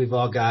 I think we've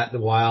all got the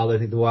Wild. I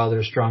think the Wild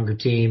are a stronger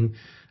team.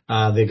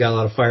 They've got a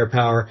lot of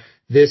firepower.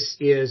 This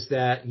is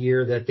that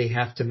year that they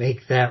have to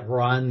make that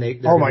run.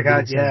 Oh my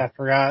God. Yeah. I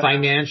forgot.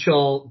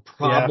 Financial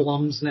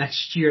problems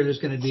next year. There's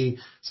going to be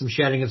some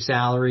shedding of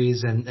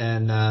salaries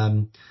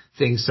and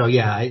things. So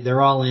yeah,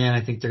 they're all in.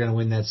 I think they're going to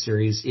win that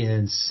series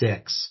in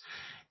 6.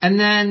 And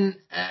then,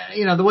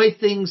 the way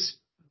things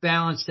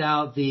balanced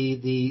out,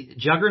 the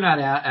juggernaut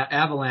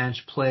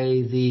Avalanche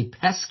play the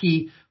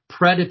pesky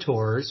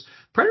Predators.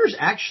 Predators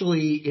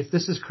actually, if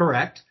this is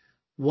correct,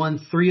 won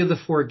 3 of the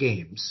 4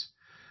 games.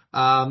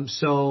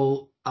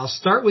 So I'll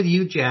start with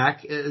you,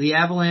 Jack. The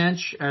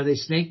Avalanche, are they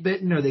snake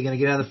bitten? Are they going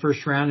to get out of the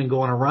first round and go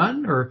on a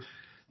run, or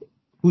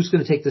who's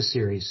going to take this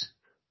series?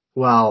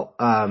 Well,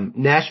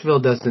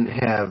 Nashville doesn't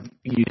have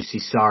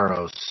UC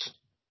Saros,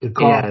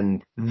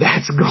 and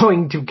that's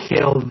going to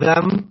kill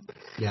them.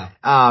 Yeah.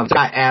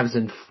 Got Avs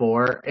in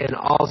 4, and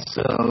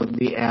also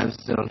the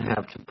Avs don't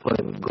have to play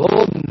the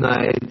Golden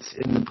Knights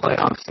in the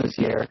playoffs this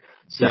year,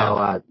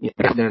 so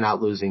they're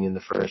not losing in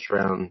the first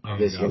round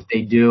this year. If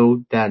they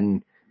do,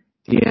 then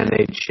the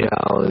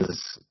NHL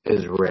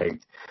is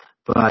rigged.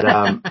 But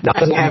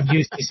doesn't have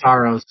UC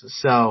Saros,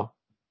 so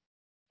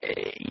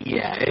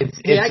it's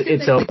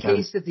the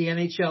case that the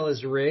NHL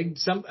is rigged.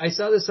 I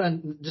saw this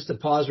on, just a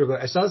pause real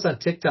quick, I saw this on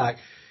TikTok.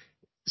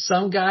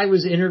 Some guy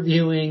was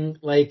interviewing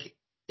like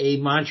a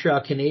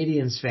Montreal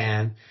Canadiens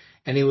fan,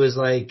 and he was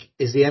like,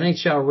 "Is the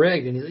NHL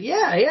rigged?" And he's like,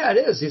 "Yeah, it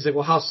is." He's like,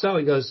 "Well, how so?"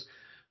 He goes,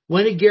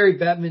 "When did Gary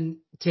Bettman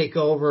take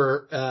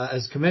over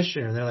as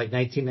commissioner?" And they're like,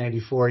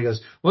 1994. He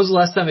goes, "When was the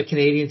last time a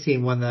Canadian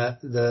team won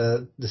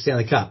the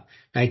Stanley Cup?"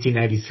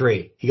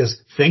 1993. He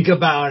goes, "Think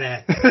about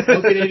it.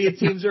 No Canadian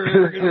teams are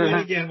ever going to win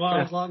again. Well,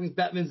 as long as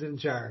Bettman's in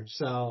charge."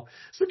 So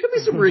there could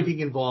be some rigging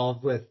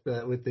involved with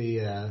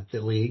the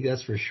league,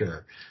 that's for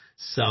sure.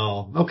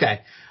 So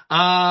okay,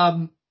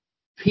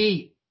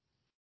 Pete,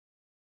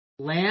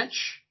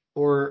 Lanch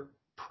or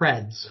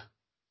Preds?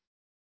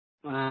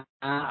 I'm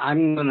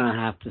going to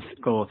have to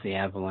go with the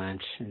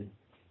Avalanche.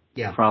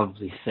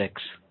 Probably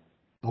 6.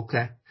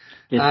 Okay.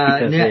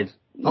 Nick,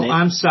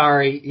 I'm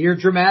sorry. Your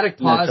dramatic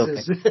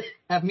pauses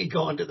have me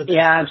going to the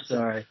Yeah, I'm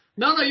sorry.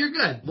 No, you're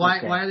good. Why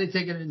are they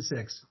taking it in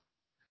 6?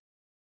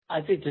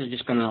 I think they're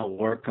just going to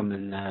outwork them,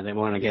 and they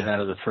want to get out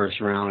of the first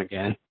round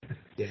again.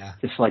 Yeah.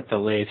 Just like the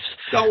Leafs.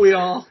 Don't we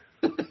all?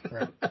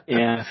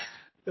 Yeah.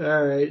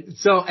 All right.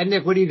 So, and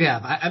Nick, what do you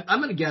have? I'm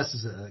going to guess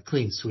is a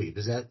clean sweep.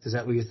 Is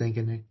that what you're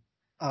thinking, Nick?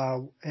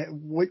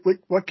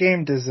 What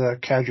game does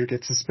Kadri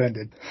get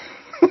suspended?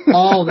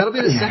 Oh, that'll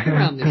be the second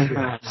round this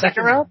year.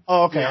 Second round?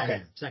 Oh, okay, yeah,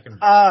 okay. Second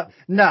round.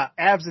 Nah,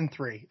 Avs in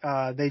 3.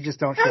 They just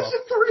don't show up. Avs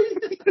in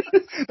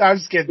 3. No, I'm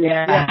just kidding.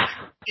 Yeah.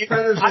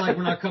 Predators are like,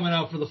 we're not coming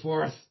out for the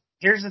 4th.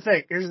 Here's the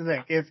thing.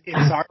 If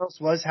Saros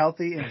was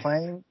healthy and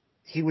playing,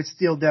 he would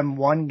steal them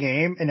one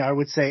game, and I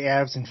would say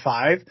Avs in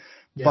 5.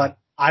 Yeah. But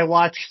I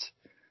watched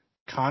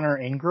Connor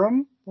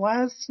Ingram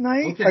last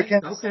night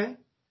against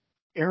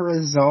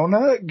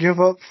Arizona give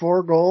up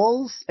 4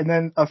 goals and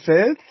then a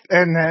 5th,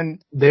 and then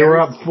they were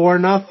up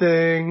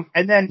 4-0,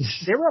 and then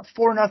they were up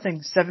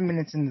 4-0 7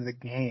 minutes into the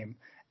game,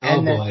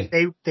 and then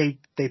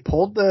they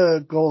pulled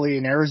the goalie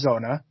in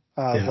Arizona,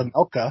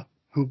 Lamelka,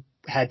 who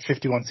had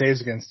 51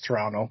 saves against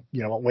Toronto,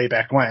 way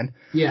back when.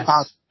 Yes,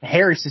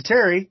 Harry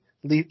Sateri,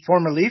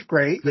 former Leaf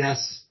great.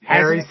 Yes,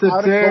 Harry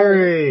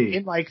Sateri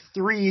in like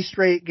 3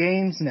 straight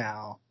games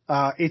now.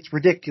 It's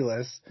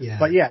ridiculous. Yeah.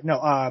 But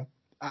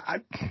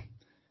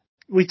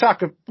we're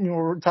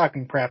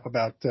talking crap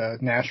about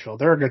Nashville.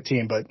 They're a good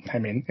team, but I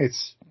mean,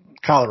 it's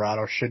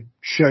Colorado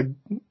should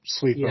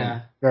sweep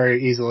them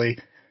very easily.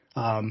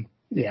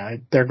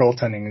 Their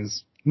goaltending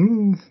is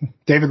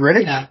David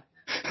Rittich. Yeah,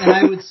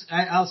 and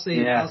I'll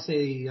say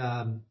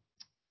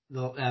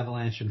the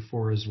Avalanche in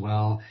 4 as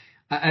well.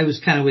 I was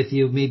kind of with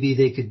you. Maybe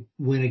they could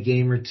win a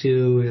game or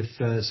 2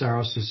 if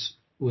Saros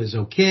was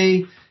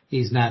okay.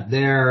 He's not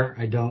there.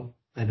 I don't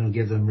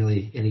give them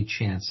really any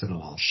chance at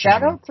all.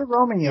 Shout out to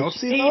Roman Josi.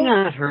 Is he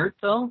not hurt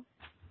though?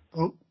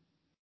 Oh.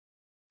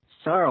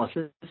 Saros,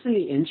 isn't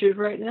he injured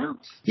right now?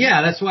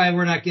 Yeah, that's why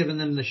we're not giving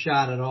them the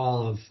shot at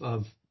all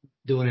of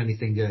doing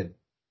anything good.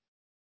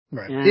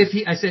 Right. Yeah.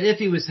 If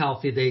he was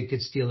healthy, they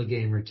could steal a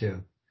game or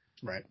 2.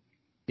 Right.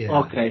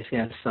 Yeah. Okay.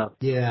 Yeah. So.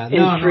 Yeah.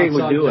 In 3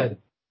 would do it.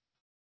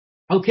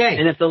 Okay.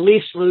 And if the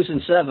Leafs lose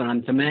in 7,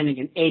 I'm demanding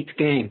an 8th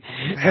game.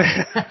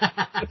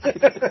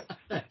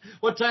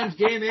 What time's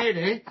game 8,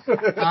 eh?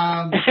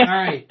 All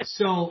right.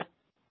 So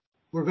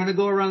we're going to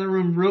go around the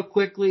room real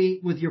quickly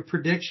with your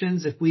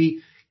predictions. If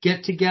we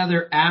get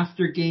together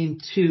after game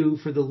 2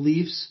 for the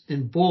Leafs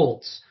and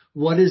Bolts,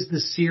 what is the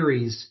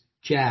series,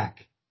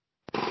 Jack?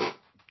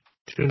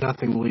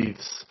 2-0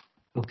 Leafs.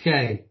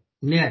 Okay.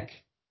 Nick?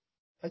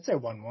 I'd say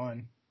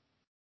 1-1.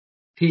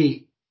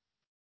 Pete?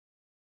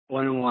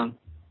 1-1.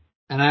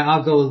 And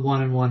I'll go with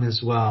 1-1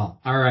 as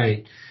well. All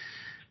right.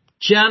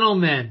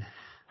 Gentlemen,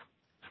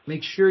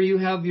 make sure you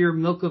have your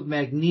milk of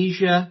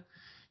magnesia,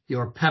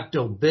 your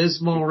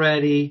Pepto-Bismol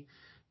ready,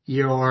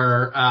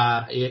 your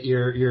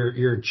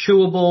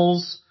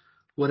chewables,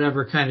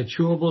 whatever kind of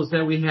chewables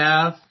that we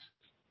have.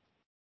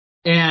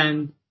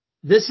 And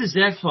this is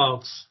it,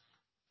 folks.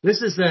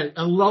 This is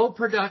a low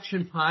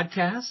production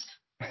podcast.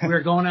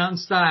 We're going out in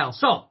style.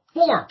 So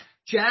for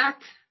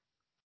Jack,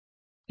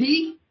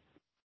 Pete,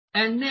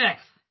 and Nick,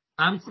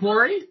 I'm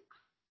Corey.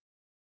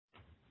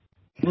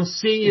 We'll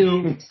see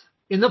you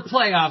in the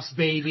playoffs,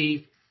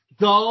 baby.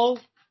 Go,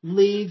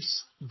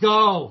 Leafs,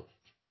 go.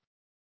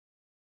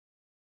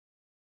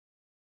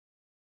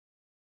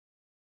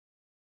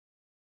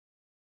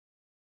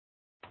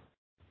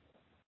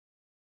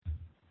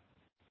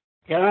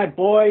 Good night,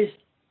 boys.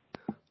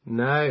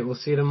 Night. We'll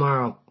see you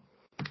tomorrow.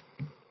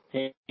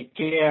 Take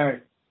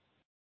care.